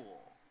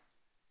cool.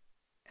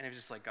 And it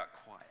just got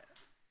quiet.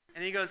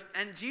 And he goes,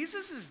 and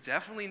Jesus is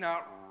definitely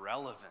not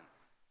relevant.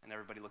 And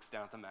everybody looks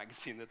down at the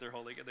magazine that they're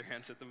holding in their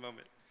hands at the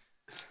moment.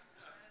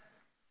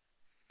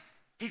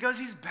 He goes,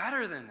 he's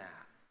better than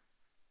that.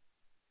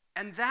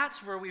 And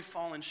that's where we've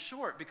fallen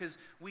short, because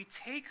we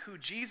take who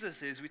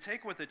Jesus is, we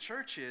take what the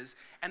church is,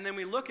 and then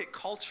we look at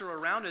culture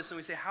around us and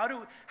we say, how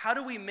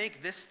do we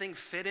make this thing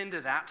fit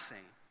into that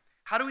thing?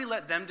 How do we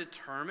let them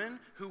determine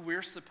who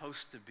we're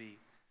supposed to be?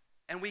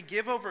 And we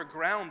give over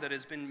ground that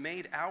has been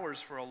made ours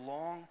for a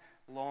long,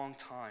 long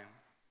time.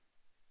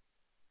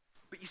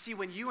 But you see,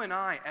 when you and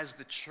I, as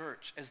the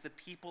church, as the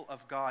people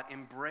of God,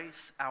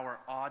 embrace our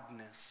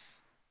oddness,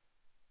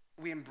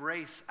 we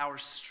embrace our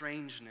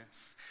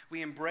strangeness,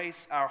 we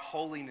embrace our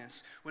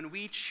holiness, when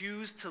we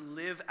choose to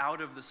live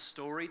out of the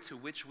story to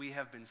which we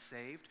have been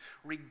saved,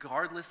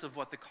 regardless of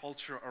what the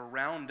culture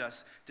around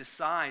us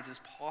decides is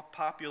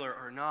popular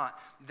or not,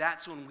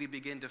 that's when we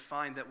begin to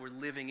find that we're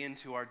living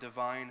into our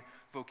divine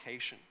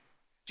vocation.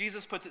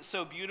 Jesus puts it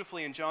so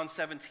beautifully in John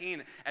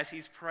 17 as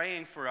he's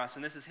praying for us,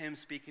 and this is him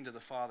speaking to the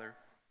Father.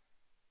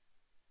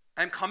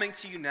 I'm coming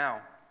to you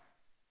now,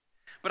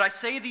 but I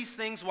say these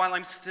things while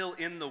I'm still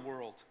in the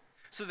world,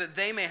 so that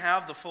they may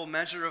have the full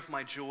measure of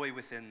my joy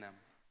within them.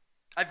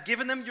 I've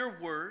given them your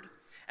word,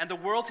 and the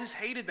world has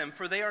hated them,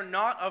 for they are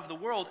not of the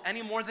world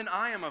any more than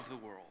I am of the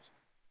world.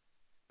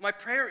 My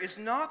prayer is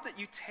not that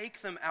you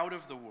take them out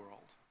of the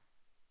world,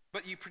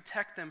 but you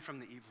protect them from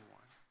the evil one.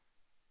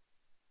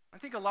 I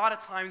think a lot of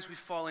times we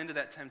fall into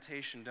that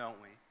temptation, don't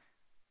we?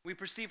 We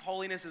perceive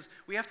holiness as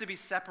we have to be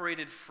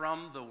separated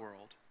from the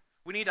world.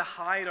 We need to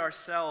hide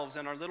ourselves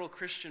in our little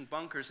Christian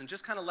bunkers and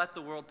just kind of let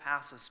the world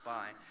pass us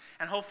by.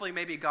 And hopefully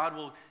maybe God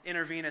will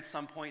intervene at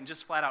some point and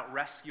just flat out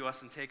rescue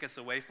us and take us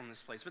away from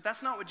this place. But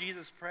that's not what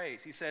Jesus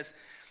prays. He says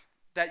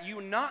that you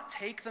not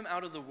take them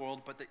out of the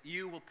world, but that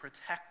you will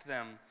protect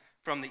them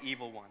from the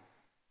evil one.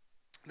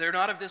 They're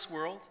not of this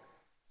world,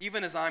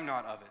 even as I'm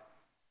not of it.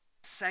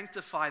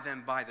 Sanctify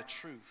them by the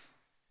truth.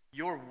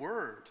 Your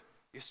word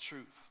is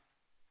truth.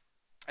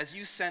 As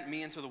you sent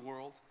me into the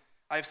world,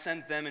 I have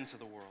sent them into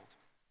the world.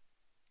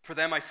 For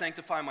them I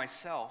sanctify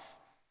myself,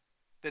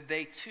 that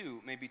they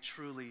too may be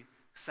truly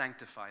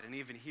sanctified. And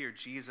even here,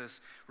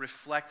 Jesus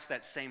reflects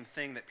that same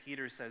thing that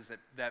Peter says,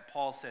 that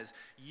Paul says,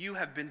 you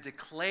have been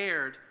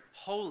declared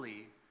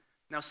holy,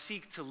 now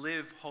seek to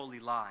live holy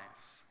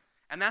lives.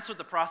 And that's what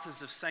the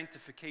process of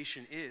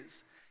sanctification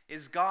is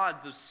God,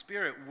 the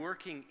Spirit,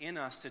 working in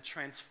us to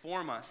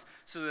transform us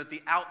so that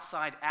the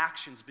outside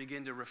actions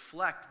begin to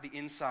reflect the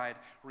inside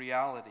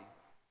reality.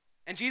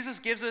 And Jesus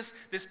gives us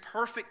this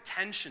perfect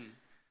tension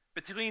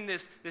between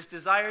this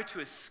desire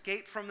to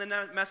escape from the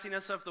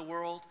messiness of the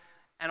world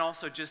and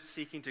also just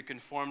seeking to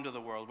conform to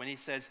the world. When he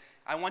says,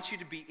 I want you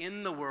to be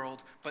in the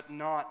world, but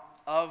not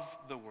of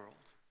the world.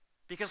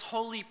 Because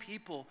holy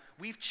people,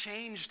 we've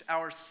changed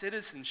our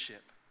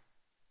citizenship,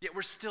 yet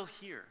we're still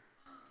here.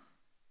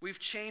 We've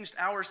changed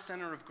our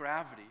center of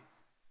gravity.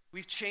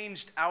 We've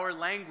changed our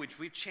language.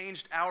 We've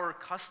changed our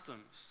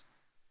customs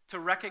to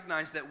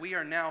recognize that we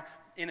are now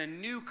in a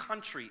new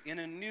country, in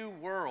a new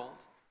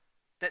world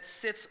that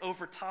sits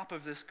over top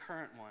of this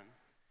current one,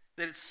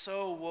 that it's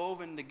so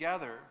woven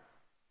together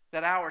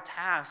that our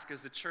task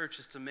as the church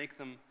is to make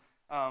them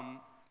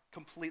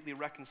completely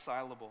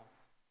reconcilable.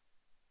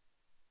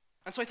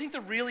 And so I think the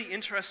really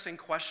interesting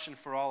question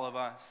for all of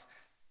us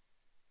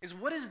is,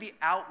 what is the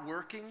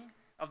outworking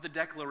of the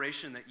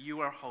declaration that you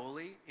are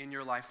holy in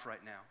your life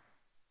right now?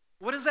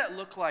 What does that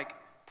look like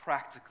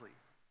practically?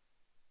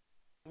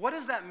 What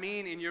does that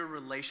mean in your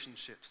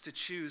relationships to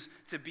choose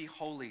to be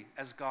holy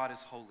as God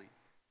is holy?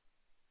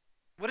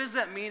 What does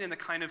that mean in the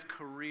kind of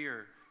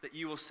career that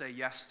you will say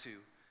yes to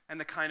and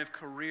the kind of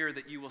career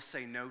that you will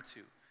say no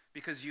to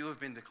because you have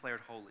been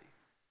declared holy?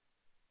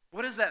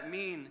 What does that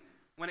mean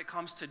when it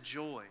comes to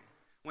joy,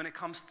 when it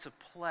comes to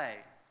play,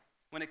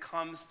 when it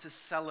comes to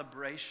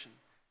celebration?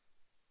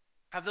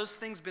 Have those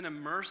things been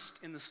immersed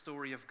in the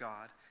story of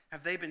God?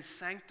 Have they been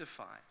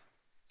sanctified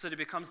so that it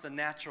becomes the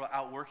natural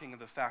outworking of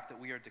the fact that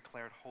we are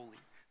declared holy?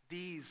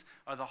 These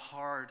are the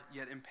hard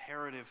yet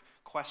imperative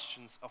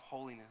questions of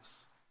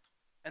holiness.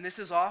 And this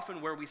is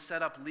often where we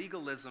set up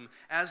legalism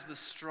as the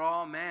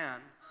straw man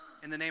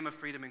in the name of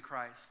freedom in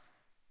Christ.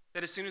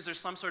 That as soon as there's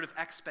some sort of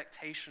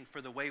expectation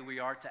for the way we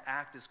are to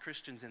act as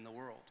Christians in the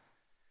world,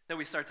 that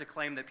we start to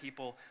claim that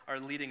people are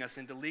leading us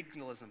into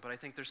legalism. But I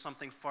think there's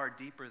something far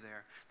deeper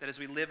there, that as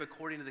we live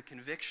according to the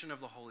conviction of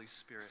the Holy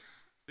Spirit,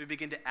 we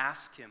begin to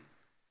ask him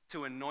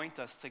to anoint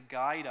us, to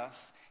guide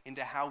us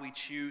into how we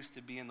choose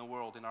to be in the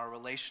world, in our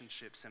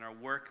relationships, in our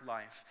work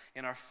life,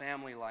 in our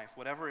family life,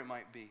 whatever it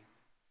might be.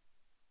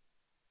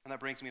 And that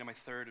brings me to my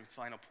third and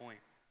final point.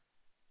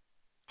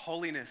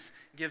 Holiness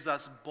gives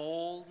us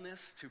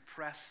boldness to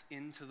press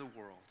into the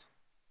world,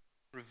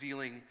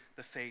 revealing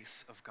the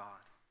face of God.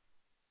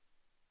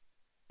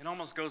 It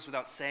almost goes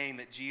without saying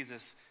that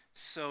Jesus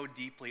so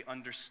deeply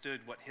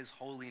understood what his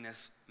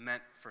holiness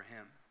meant for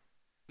him.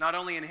 Not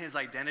only in his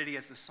identity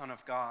as the Son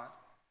of God,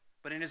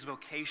 but in his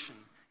vocation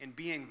in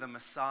being the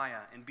Messiah,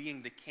 in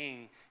being the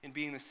King, in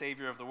being the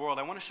Savior of the world.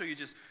 I want to show you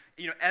just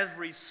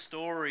every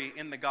story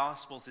in the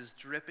Gospels is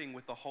dripping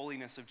with the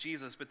holiness of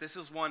Jesus, but this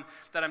is one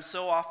that I'm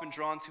so often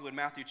drawn to in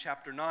Matthew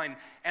chapter 9,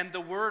 and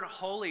the word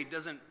holy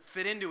doesn't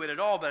fit into it at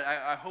all, but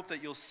I hope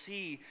that you'll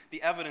see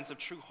the evidence of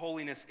true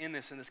holiness in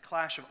this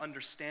clash of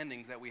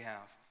understanding that we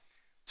have.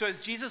 So as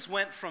Jesus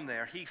went from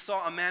there, he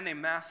saw a man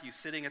named Matthew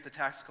sitting at the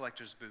tax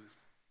collector's booth.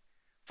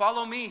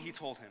 "Follow me," he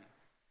told him,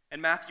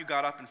 and Matthew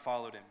got up and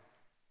followed him.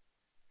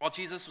 While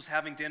Jesus was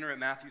having dinner at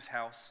Matthew's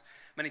house,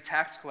 many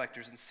tax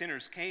collectors and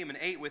sinners came and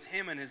ate with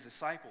him and his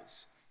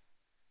disciples.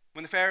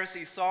 When the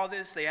Pharisees saw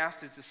this, they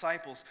asked his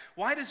disciples,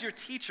 "Why does your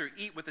teacher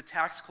eat with the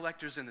tax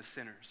collectors and the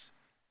sinners?"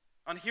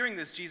 On hearing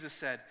this, Jesus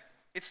said,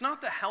 "It's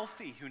not the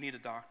healthy who need a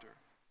doctor,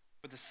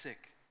 but the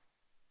sick.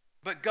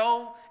 But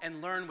go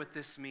and learn what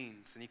this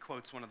means." And he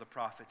quotes one of the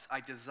prophets, "I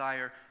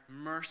desire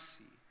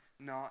mercy,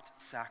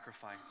 not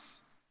sacrifice.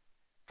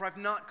 For I've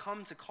not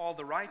come to call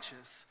the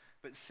righteous,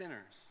 but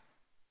sinners."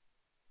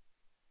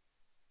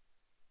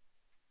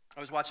 I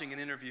was watching an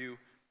interview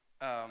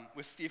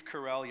with Steve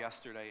Carell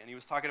yesterday, and he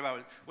was talking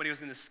about when he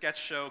was in this sketch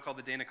show called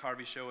the Dana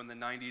Carvey Show in the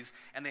 90s,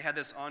 and they had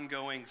this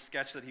ongoing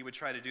sketch that he would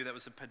try to do that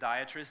was a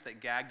podiatrist that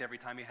gagged every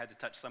time he had to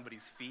touch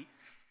somebody's feet.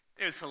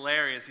 It was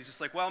hilarious. He's just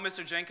like, "Well,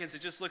 Mr. Jenkins, it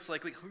just looks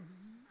like we..."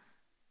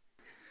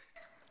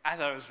 I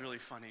thought it was really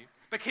funny.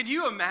 But can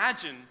you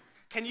imagine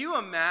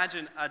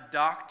a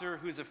doctor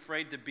who's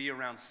afraid to be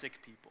around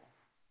sick people?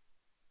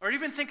 Or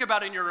even think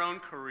about in your own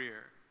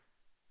career.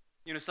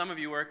 Some of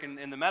you work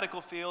in the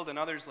medical field, and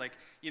others,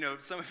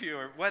 some of you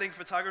are wedding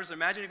photographers.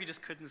 Imagine if you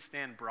just couldn't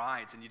stand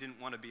brides and you didn't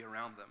want to be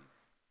around them.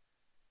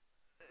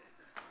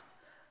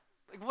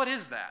 What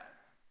is that?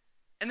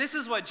 And this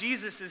is what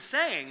Jesus is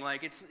saying.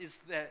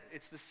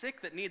 It's the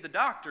sick that need the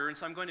doctor, and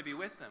so I'm going to be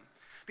with them.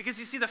 Because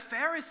you see, the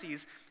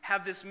Pharisees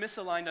have this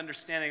misaligned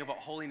understanding of what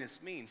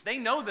holiness means. They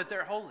know that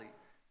they're holy,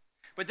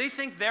 but they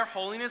think their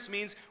holiness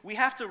means we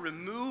have to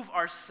remove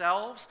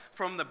ourselves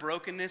from the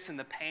brokenness and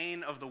the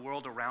pain of the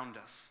world around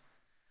us.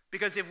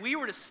 Because if we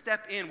were to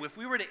step in, if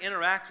we were to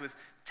interact with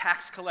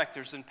tax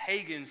collectors and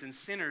pagans and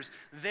sinners,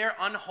 their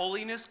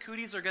unholiness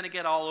cooties are going to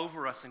get all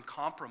over us and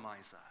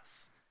compromise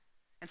us.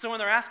 And so when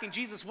they're asking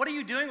Jesus, "What are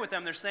you doing with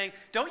them?" they're saying,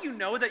 "Don't you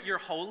know that you're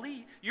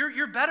holy?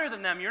 You're better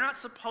than them. You're not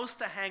supposed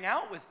to hang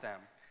out with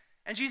them."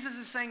 And Jesus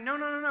is saying,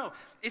 no.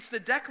 It's the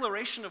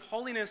declaration of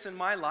holiness in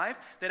my life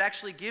that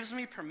actually gives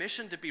me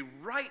permission to be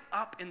right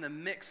up in the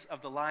mix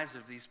of the lives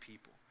of these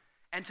people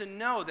and to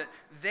know that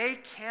they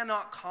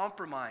cannot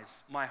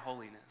compromise my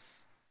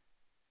holiness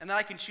and that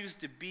I can choose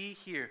to be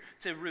here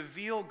to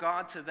reveal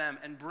God to them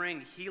and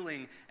bring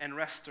healing and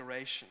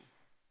restoration.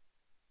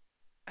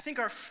 I think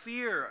our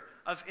fear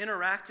of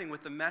interacting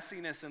with the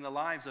messiness in the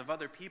lives of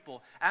other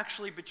people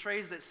actually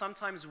betrays that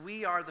sometimes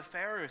we are the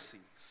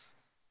Pharisees.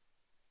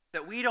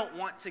 That we don't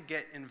want to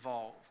get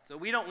involved, that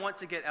we don't want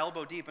to get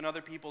elbow deep in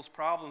other people's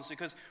problems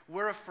because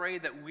we're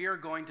afraid that we're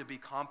going to be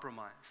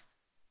compromised.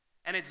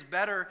 And it's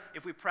better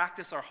if we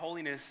practice our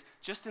holiness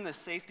just in the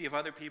safety of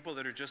other people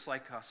that are just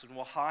like us and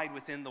will hide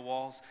within the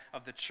walls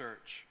of the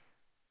church.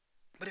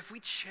 But if we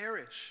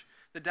cherish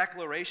the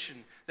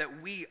declaration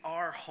that we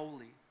are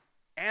holy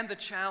and the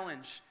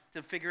challenge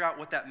to figure out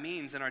what that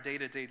means in our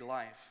day-to-day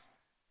life,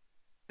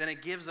 then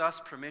it gives us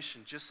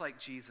permission, just like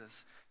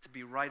Jesus, to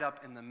be right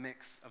up in the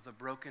mix of the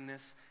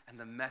brokenness and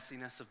the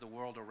messiness of the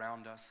world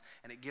around us.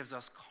 And it gives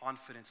us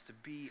confidence to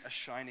be a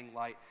shining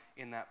light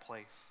in that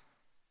place.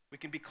 We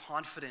can be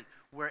confident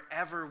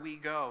wherever we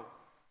go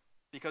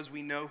because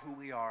we know who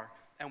we are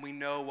and we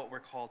know what we're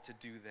called to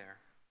do there.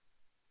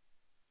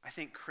 I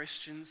think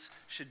Christians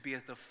should be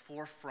at the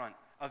forefront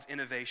of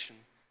innovation,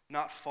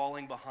 not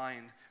falling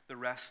behind the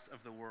rest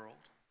of the world.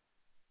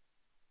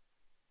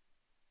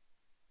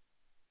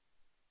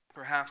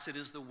 Perhaps it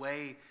is the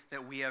way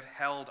that we have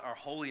held our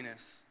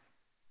holiness,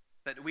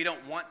 that we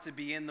don't want to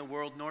be in the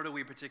world, nor do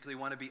we particularly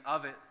want to be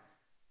of it,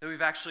 that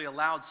we've actually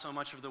allowed so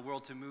much of the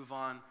world to move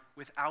on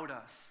without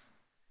us,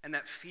 and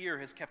that fear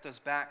has kept us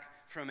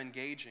back from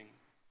engaging.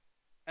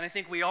 And I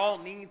think we all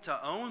need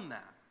to own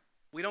that.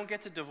 We don't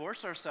get to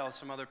divorce ourselves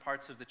from other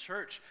parts of the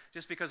church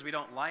just because we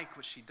don't like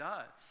what she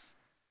does.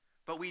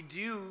 But we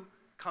do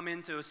come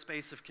into a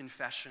space of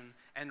confession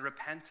and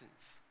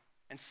repentance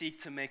and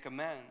seek to make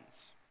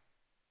amends.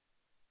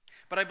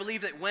 But I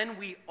believe that when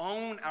we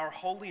own our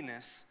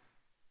holiness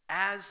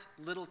as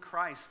little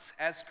Christs,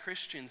 as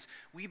Christians,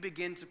 we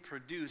begin to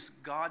produce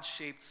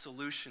God-shaped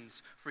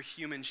solutions for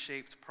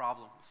human-shaped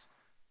problems.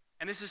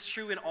 And this is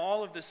true in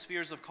all of the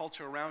spheres of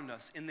culture around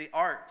us, in the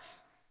arts,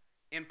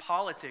 in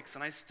politics,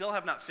 and I still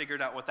have not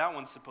figured out what that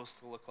one's supposed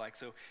to look like.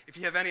 So if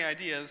you have any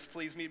ideas,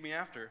 please meet me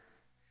after.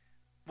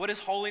 What does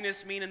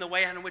holiness mean in the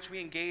way in which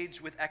we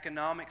engage with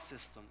economic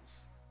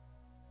systems?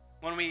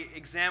 When we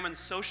examine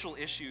social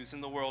issues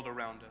in the world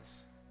around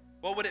us?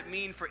 What would it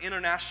mean for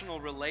international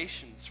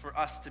relations for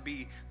us to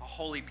be a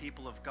holy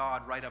people of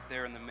God right up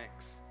there in the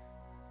mix?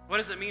 What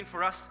does it mean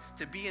for us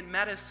to be in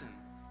medicine,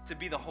 to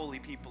be the holy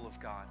people of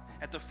God,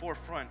 at the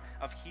forefront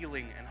of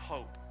healing and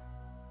hope?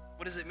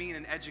 What does it mean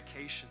in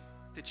education,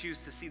 to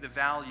choose to see the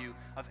value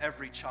of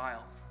every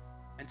child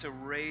and to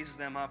raise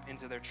them up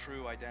into their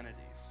true identities.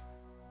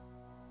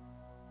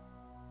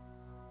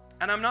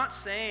 And I'm not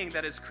saying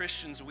that as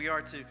Christians we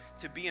are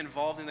to be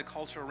involved in the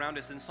culture around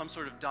us in some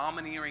sort of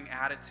domineering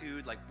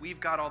attitude, like we've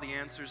got all the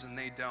answers and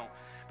they don't,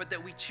 but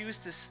that we choose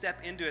to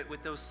step into it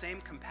with those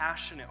same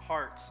compassionate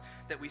hearts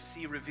that we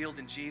see revealed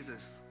in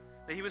Jesus,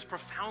 that he was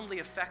profoundly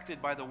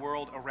affected by the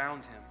world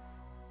around him,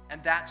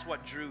 and that's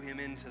what drew him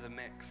into the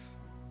mix.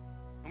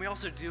 And we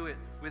also do it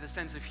with a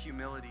sense of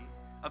humility,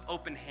 of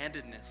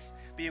open-handedness,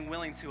 being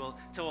willing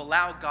to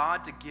allow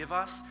God to give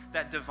us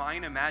that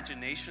divine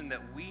imagination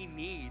that we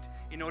need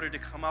in order to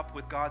come up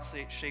with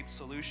God-shaped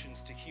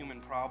solutions to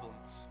human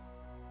problems.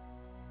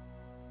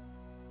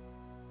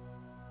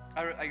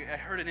 I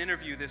heard an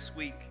interview this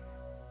week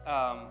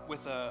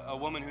with a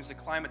woman who's a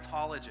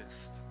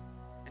climatologist,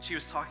 and she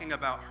was talking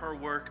about her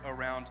work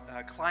around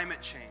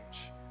climate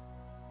change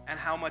and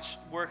how much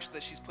work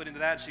that she's put into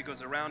that. She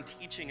goes around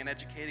teaching and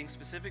educating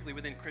specifically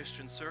within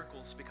Christian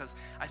circles, because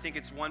I think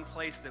it's one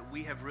place that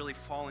we have really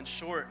fallen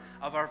short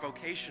of our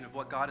vocation of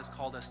what God has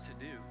called us to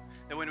do.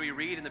 That when we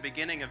read in the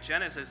beginning of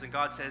Genesis and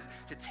God says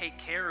to take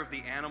care of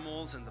the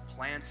animals and the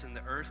plants and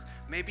the earth,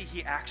 maybe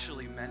he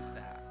actually meant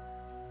that.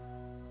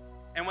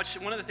 And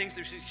one of the things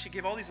that she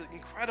gave all these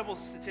incredible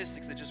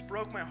statistics that just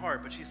broke my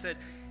heart, but she said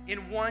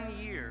in 1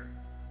 year,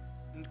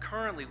 and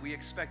currently we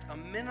expect a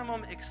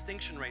minimum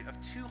extinction rate of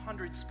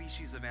 200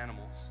 species of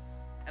animals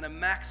and a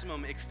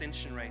maximum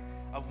extinction rate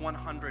of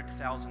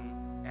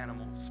 100,000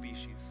 animal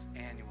species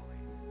annually.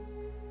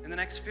 In the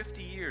next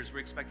 50 years, we're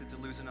expected to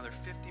lose another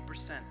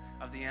 50%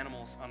 of the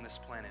animals on this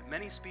planet.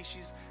 Many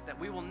species that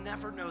we will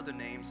never know the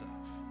names of.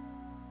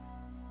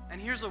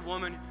 And here's a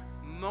woman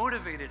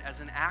motivated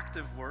as an act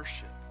of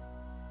worship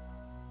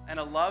and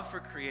a love for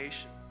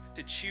creation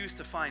to choose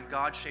to find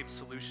God-shaped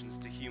solutions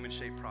to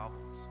human-shaped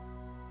problems.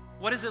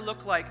 What does it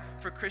look like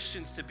for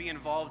Christians to be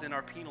involved in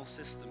our penal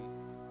system,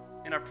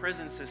 in our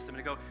prison system,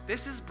 and to go,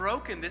 this is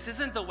broken, this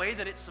isn't the way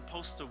that it's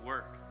supposed to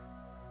work?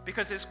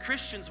 Because as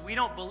Christians, we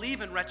don't believe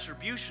in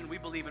retribution, we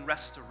believe in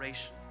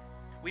restoration.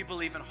 We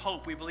believe in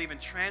hope, we believe in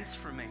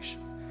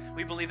transformation.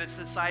 We believe that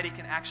society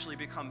can actually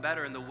become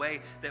better in the way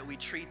that we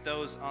treat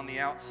those on the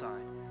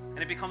outside. And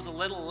it becomes a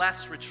little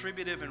less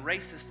retributive and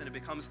racist, and it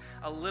becomes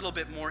a little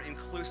bit more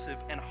inclusive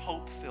and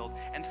hope-filled.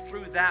 And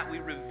through that, we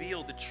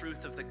reveal the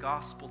truth of the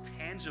gospel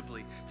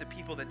tangibly to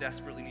people that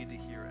desperately need to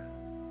hear it.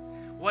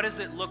 What does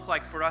it look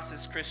like for us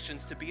as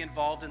Christians to be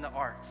involved in the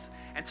arts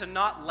and to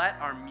not let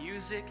our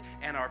music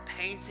and our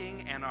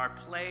painting and our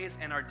plays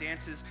and our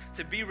dances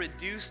to be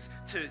reduced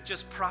to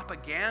just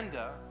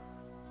propaganda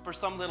for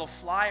some little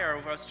flyer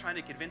of us trying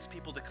to convince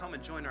people to come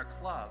and join our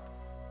club?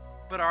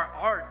 But our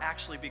art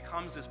actually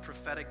becomes this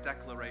prophetic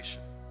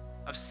declaration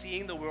of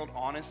seeing the world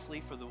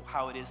honestly for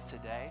how it is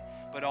today,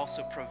 but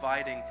also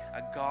providing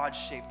a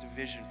God-shaped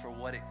vision for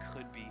what it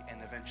could be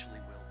and eventually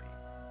will be.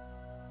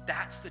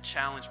 That's the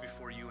challenge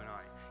before you and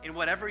I. In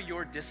whatever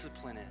your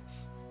discipline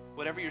is,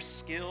 whatever your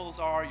skills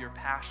are, your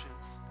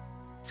passions,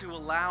 to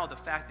allow the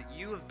fact that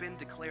you have been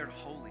declared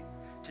holy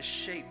to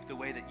shape the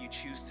way that you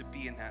choose to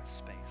be in that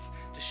space,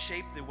 to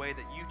shape the way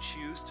that you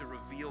choose to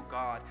reveal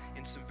God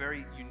in some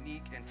very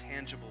unique and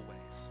tangible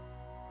ways.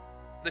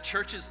 The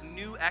church's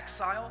new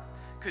exile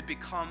could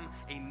become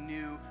a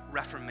new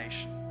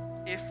reformation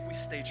if we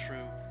stay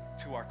true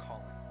to our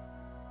calling.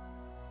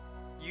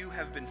 You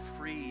have been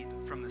freed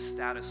from the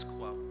status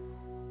quo.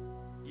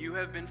 You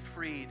have been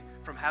freed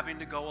from having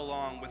to go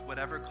along with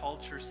whatever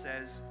culture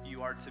says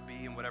you are to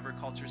be and whatever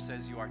culture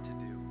says you are to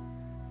do.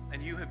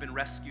 And you have been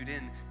rescued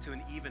into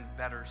an even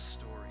better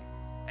story.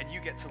 And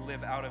you get to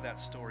live out of that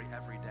story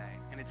every day.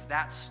 And it's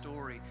that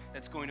story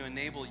that's going to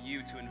enable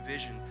you to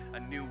envision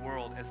a new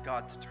world as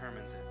God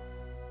determines it.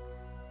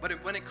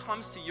 But when it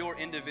comes to your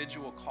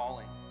individual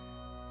calling,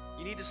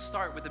 you need to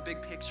start with the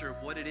big picture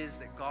of what it is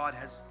that God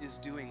is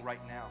doing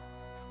right now.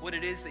 What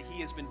it is that he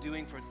has been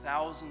doing for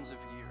thousands of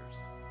years.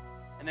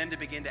 And then to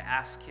begin to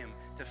ask him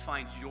to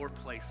find your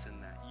place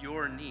in that,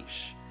 your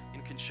niche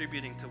in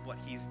contributing to what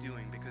he's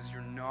doing, because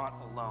you're not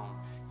alone.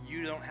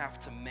 You don't have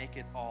to make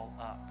it all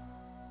up.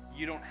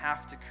 You don't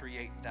have to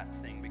create that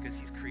thing because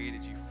he's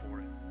created you for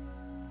it.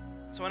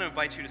 So I want to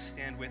invite you to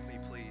stand with me,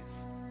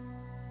 please.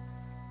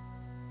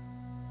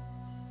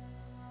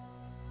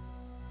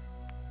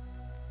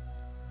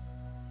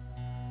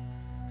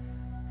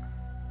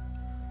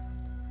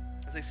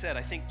 As I said,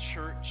 I think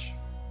church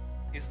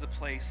is the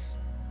place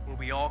where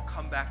we all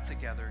come back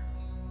together.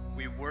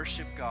 We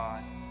worship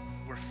God.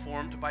 We're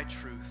formed by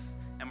truth,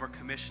 and we're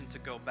commissioned to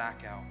go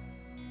back out.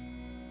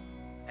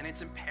 And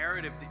it's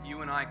imperative that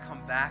you and I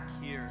come back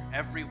here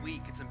every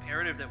week. It's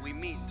imperative that we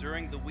meet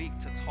during the week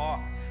to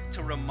talk,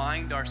 to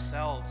remind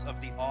ourselves of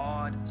the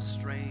odd,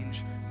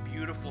 strange,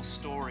 beautiful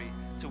story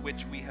to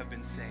which we have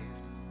been saved.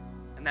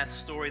 And that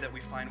story that we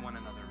find one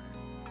another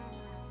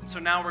in. So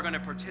now we're going to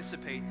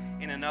participate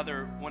in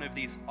another one of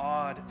these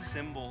odd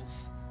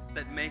symbols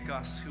that make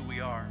us who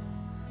we are.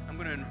 I'm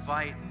going to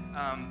invite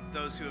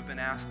those who have been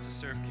asked to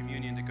serve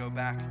communion to go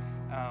back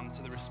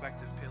to the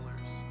respective pillars.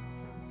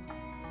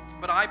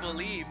 But I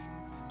believe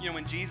You know,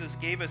 when Jesus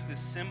gave us this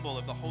symbol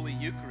of the Holy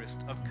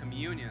Eucharist, of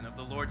communion, of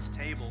the Lord's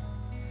table,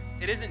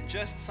 it isn't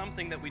just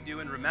something that we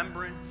do in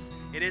remembrance.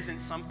 It isn't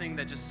something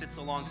that just sits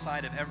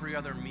alongside of every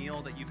other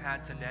meal that you've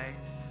had today,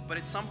 but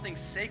it's something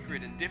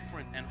sacred and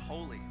different and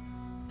holy.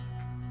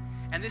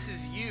 And this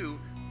is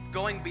you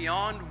going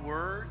beyond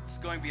words,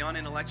 going beyond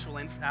intellectual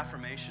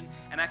affirmation,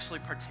 and actually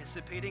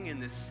participating in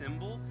this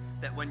symbol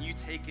that when you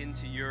take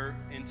into your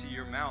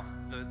mouth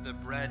the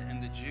bread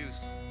and the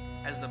juice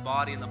as the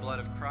body and the blood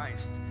of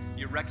Christ,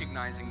 you're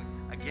recognizing,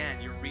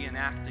 again, you're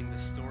reenacting the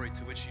story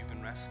to which you've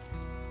been rescued.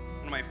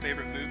 One of my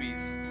favorite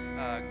movies,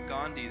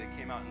 Gandhi, that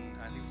came out in,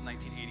 I think it was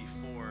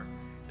 1984.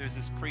 There's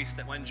this priest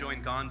that went and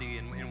joined Gandhi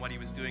in what he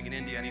was doing in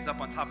India, and he's up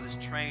on top of this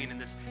train,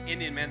 and this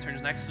Indian man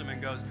turns next to him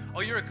and goes,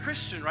 "Oh, you're a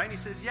Christian, right?" And he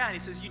says, "Yeah." And he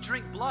says, "You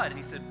drink blood." And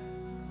he said,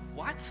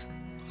 "What?"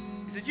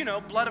 He said, "You know,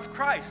 blood of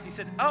Christ." He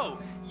said, "Oh,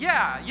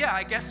 yeah,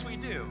 I guess we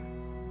do."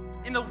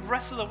 And the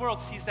rest of the world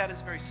sees that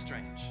as very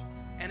strange,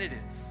 and it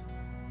is.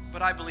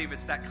 But I believe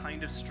it's that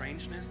kind of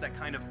strangeness, that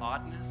kind of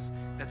oddness,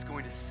 that's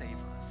going to save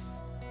us.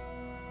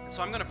 And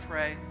so I'm going to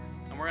pray,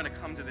 and we're going to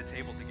come to the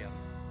table together.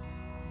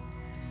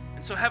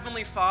 And so,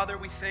 Heavenly Father,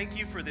 we thank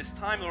you for this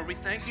time. Lord, we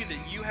thank you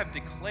that you have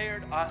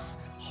declared us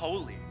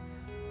holy,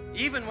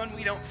 even when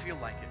we don't feel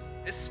like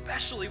it,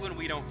 especially when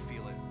we don't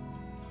feel it.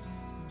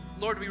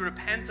 Lord, we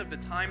repent of the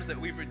times that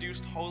we've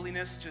reduced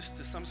holiness just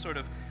to some sort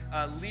of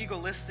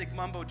legalistic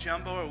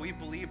mumbo-jumbo, or we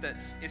believe that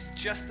it's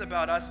just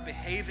about us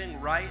behaving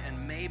right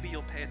and maybe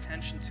you'll pay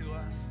attention to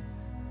us.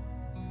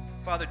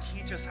 Father,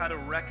 teach us how to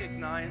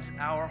recognize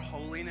our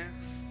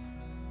holiness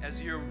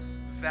as your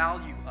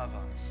value of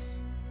us,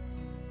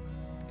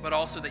 but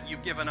also that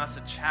you've given us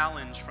a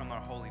challenge from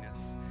our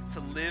holiness to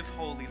live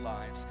holy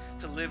lives,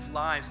 to live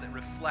lives that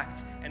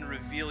reflect and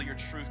reveal your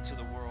truth to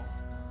the world.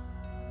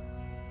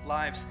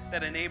 Lives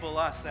that enable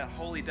us, that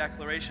holy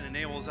declaration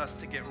enables us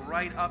to get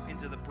right up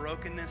into the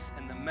brokenness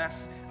and the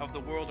mess of the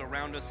world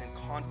around us in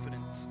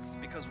confidence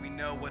because we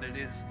know what it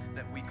is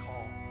that we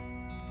call.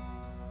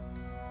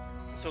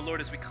 And so,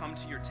 Lord, as we come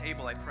to your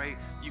table, I pray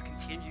you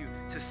continue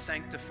to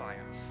sanctify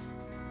us.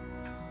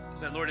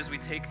 That, Lord, as we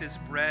take this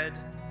bread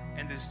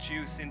and this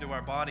juice into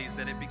our bodies,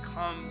 that it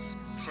becomes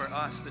for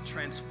us the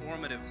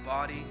transformative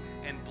body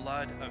and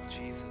blood of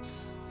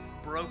Jesus,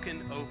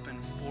 broken open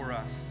for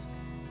us,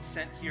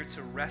 sent here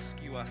to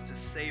rescue us, to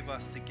save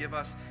us, to give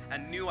us a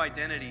new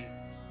identity,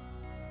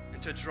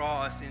 and to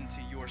draw us into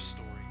your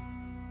story.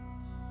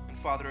 And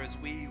Father, as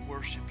we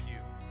worship you,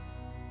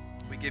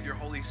 we give your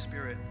Holy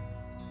Spirit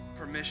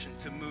permission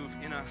to move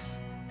in us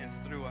and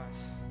through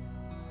us,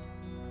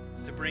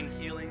 to bring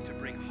healing, to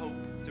bring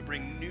hope, to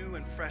bring new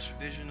and fresh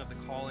vision of the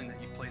calling that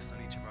you've placed on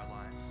each of our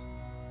lives.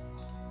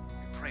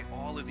 We pray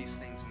all of these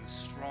things in the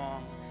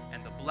strong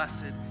and the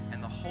blessed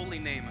and the holy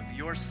name of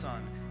your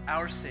Son,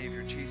 our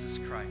Savior, Jesus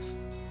Christ.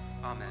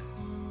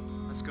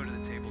 Amen. Let's go to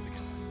the table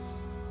together.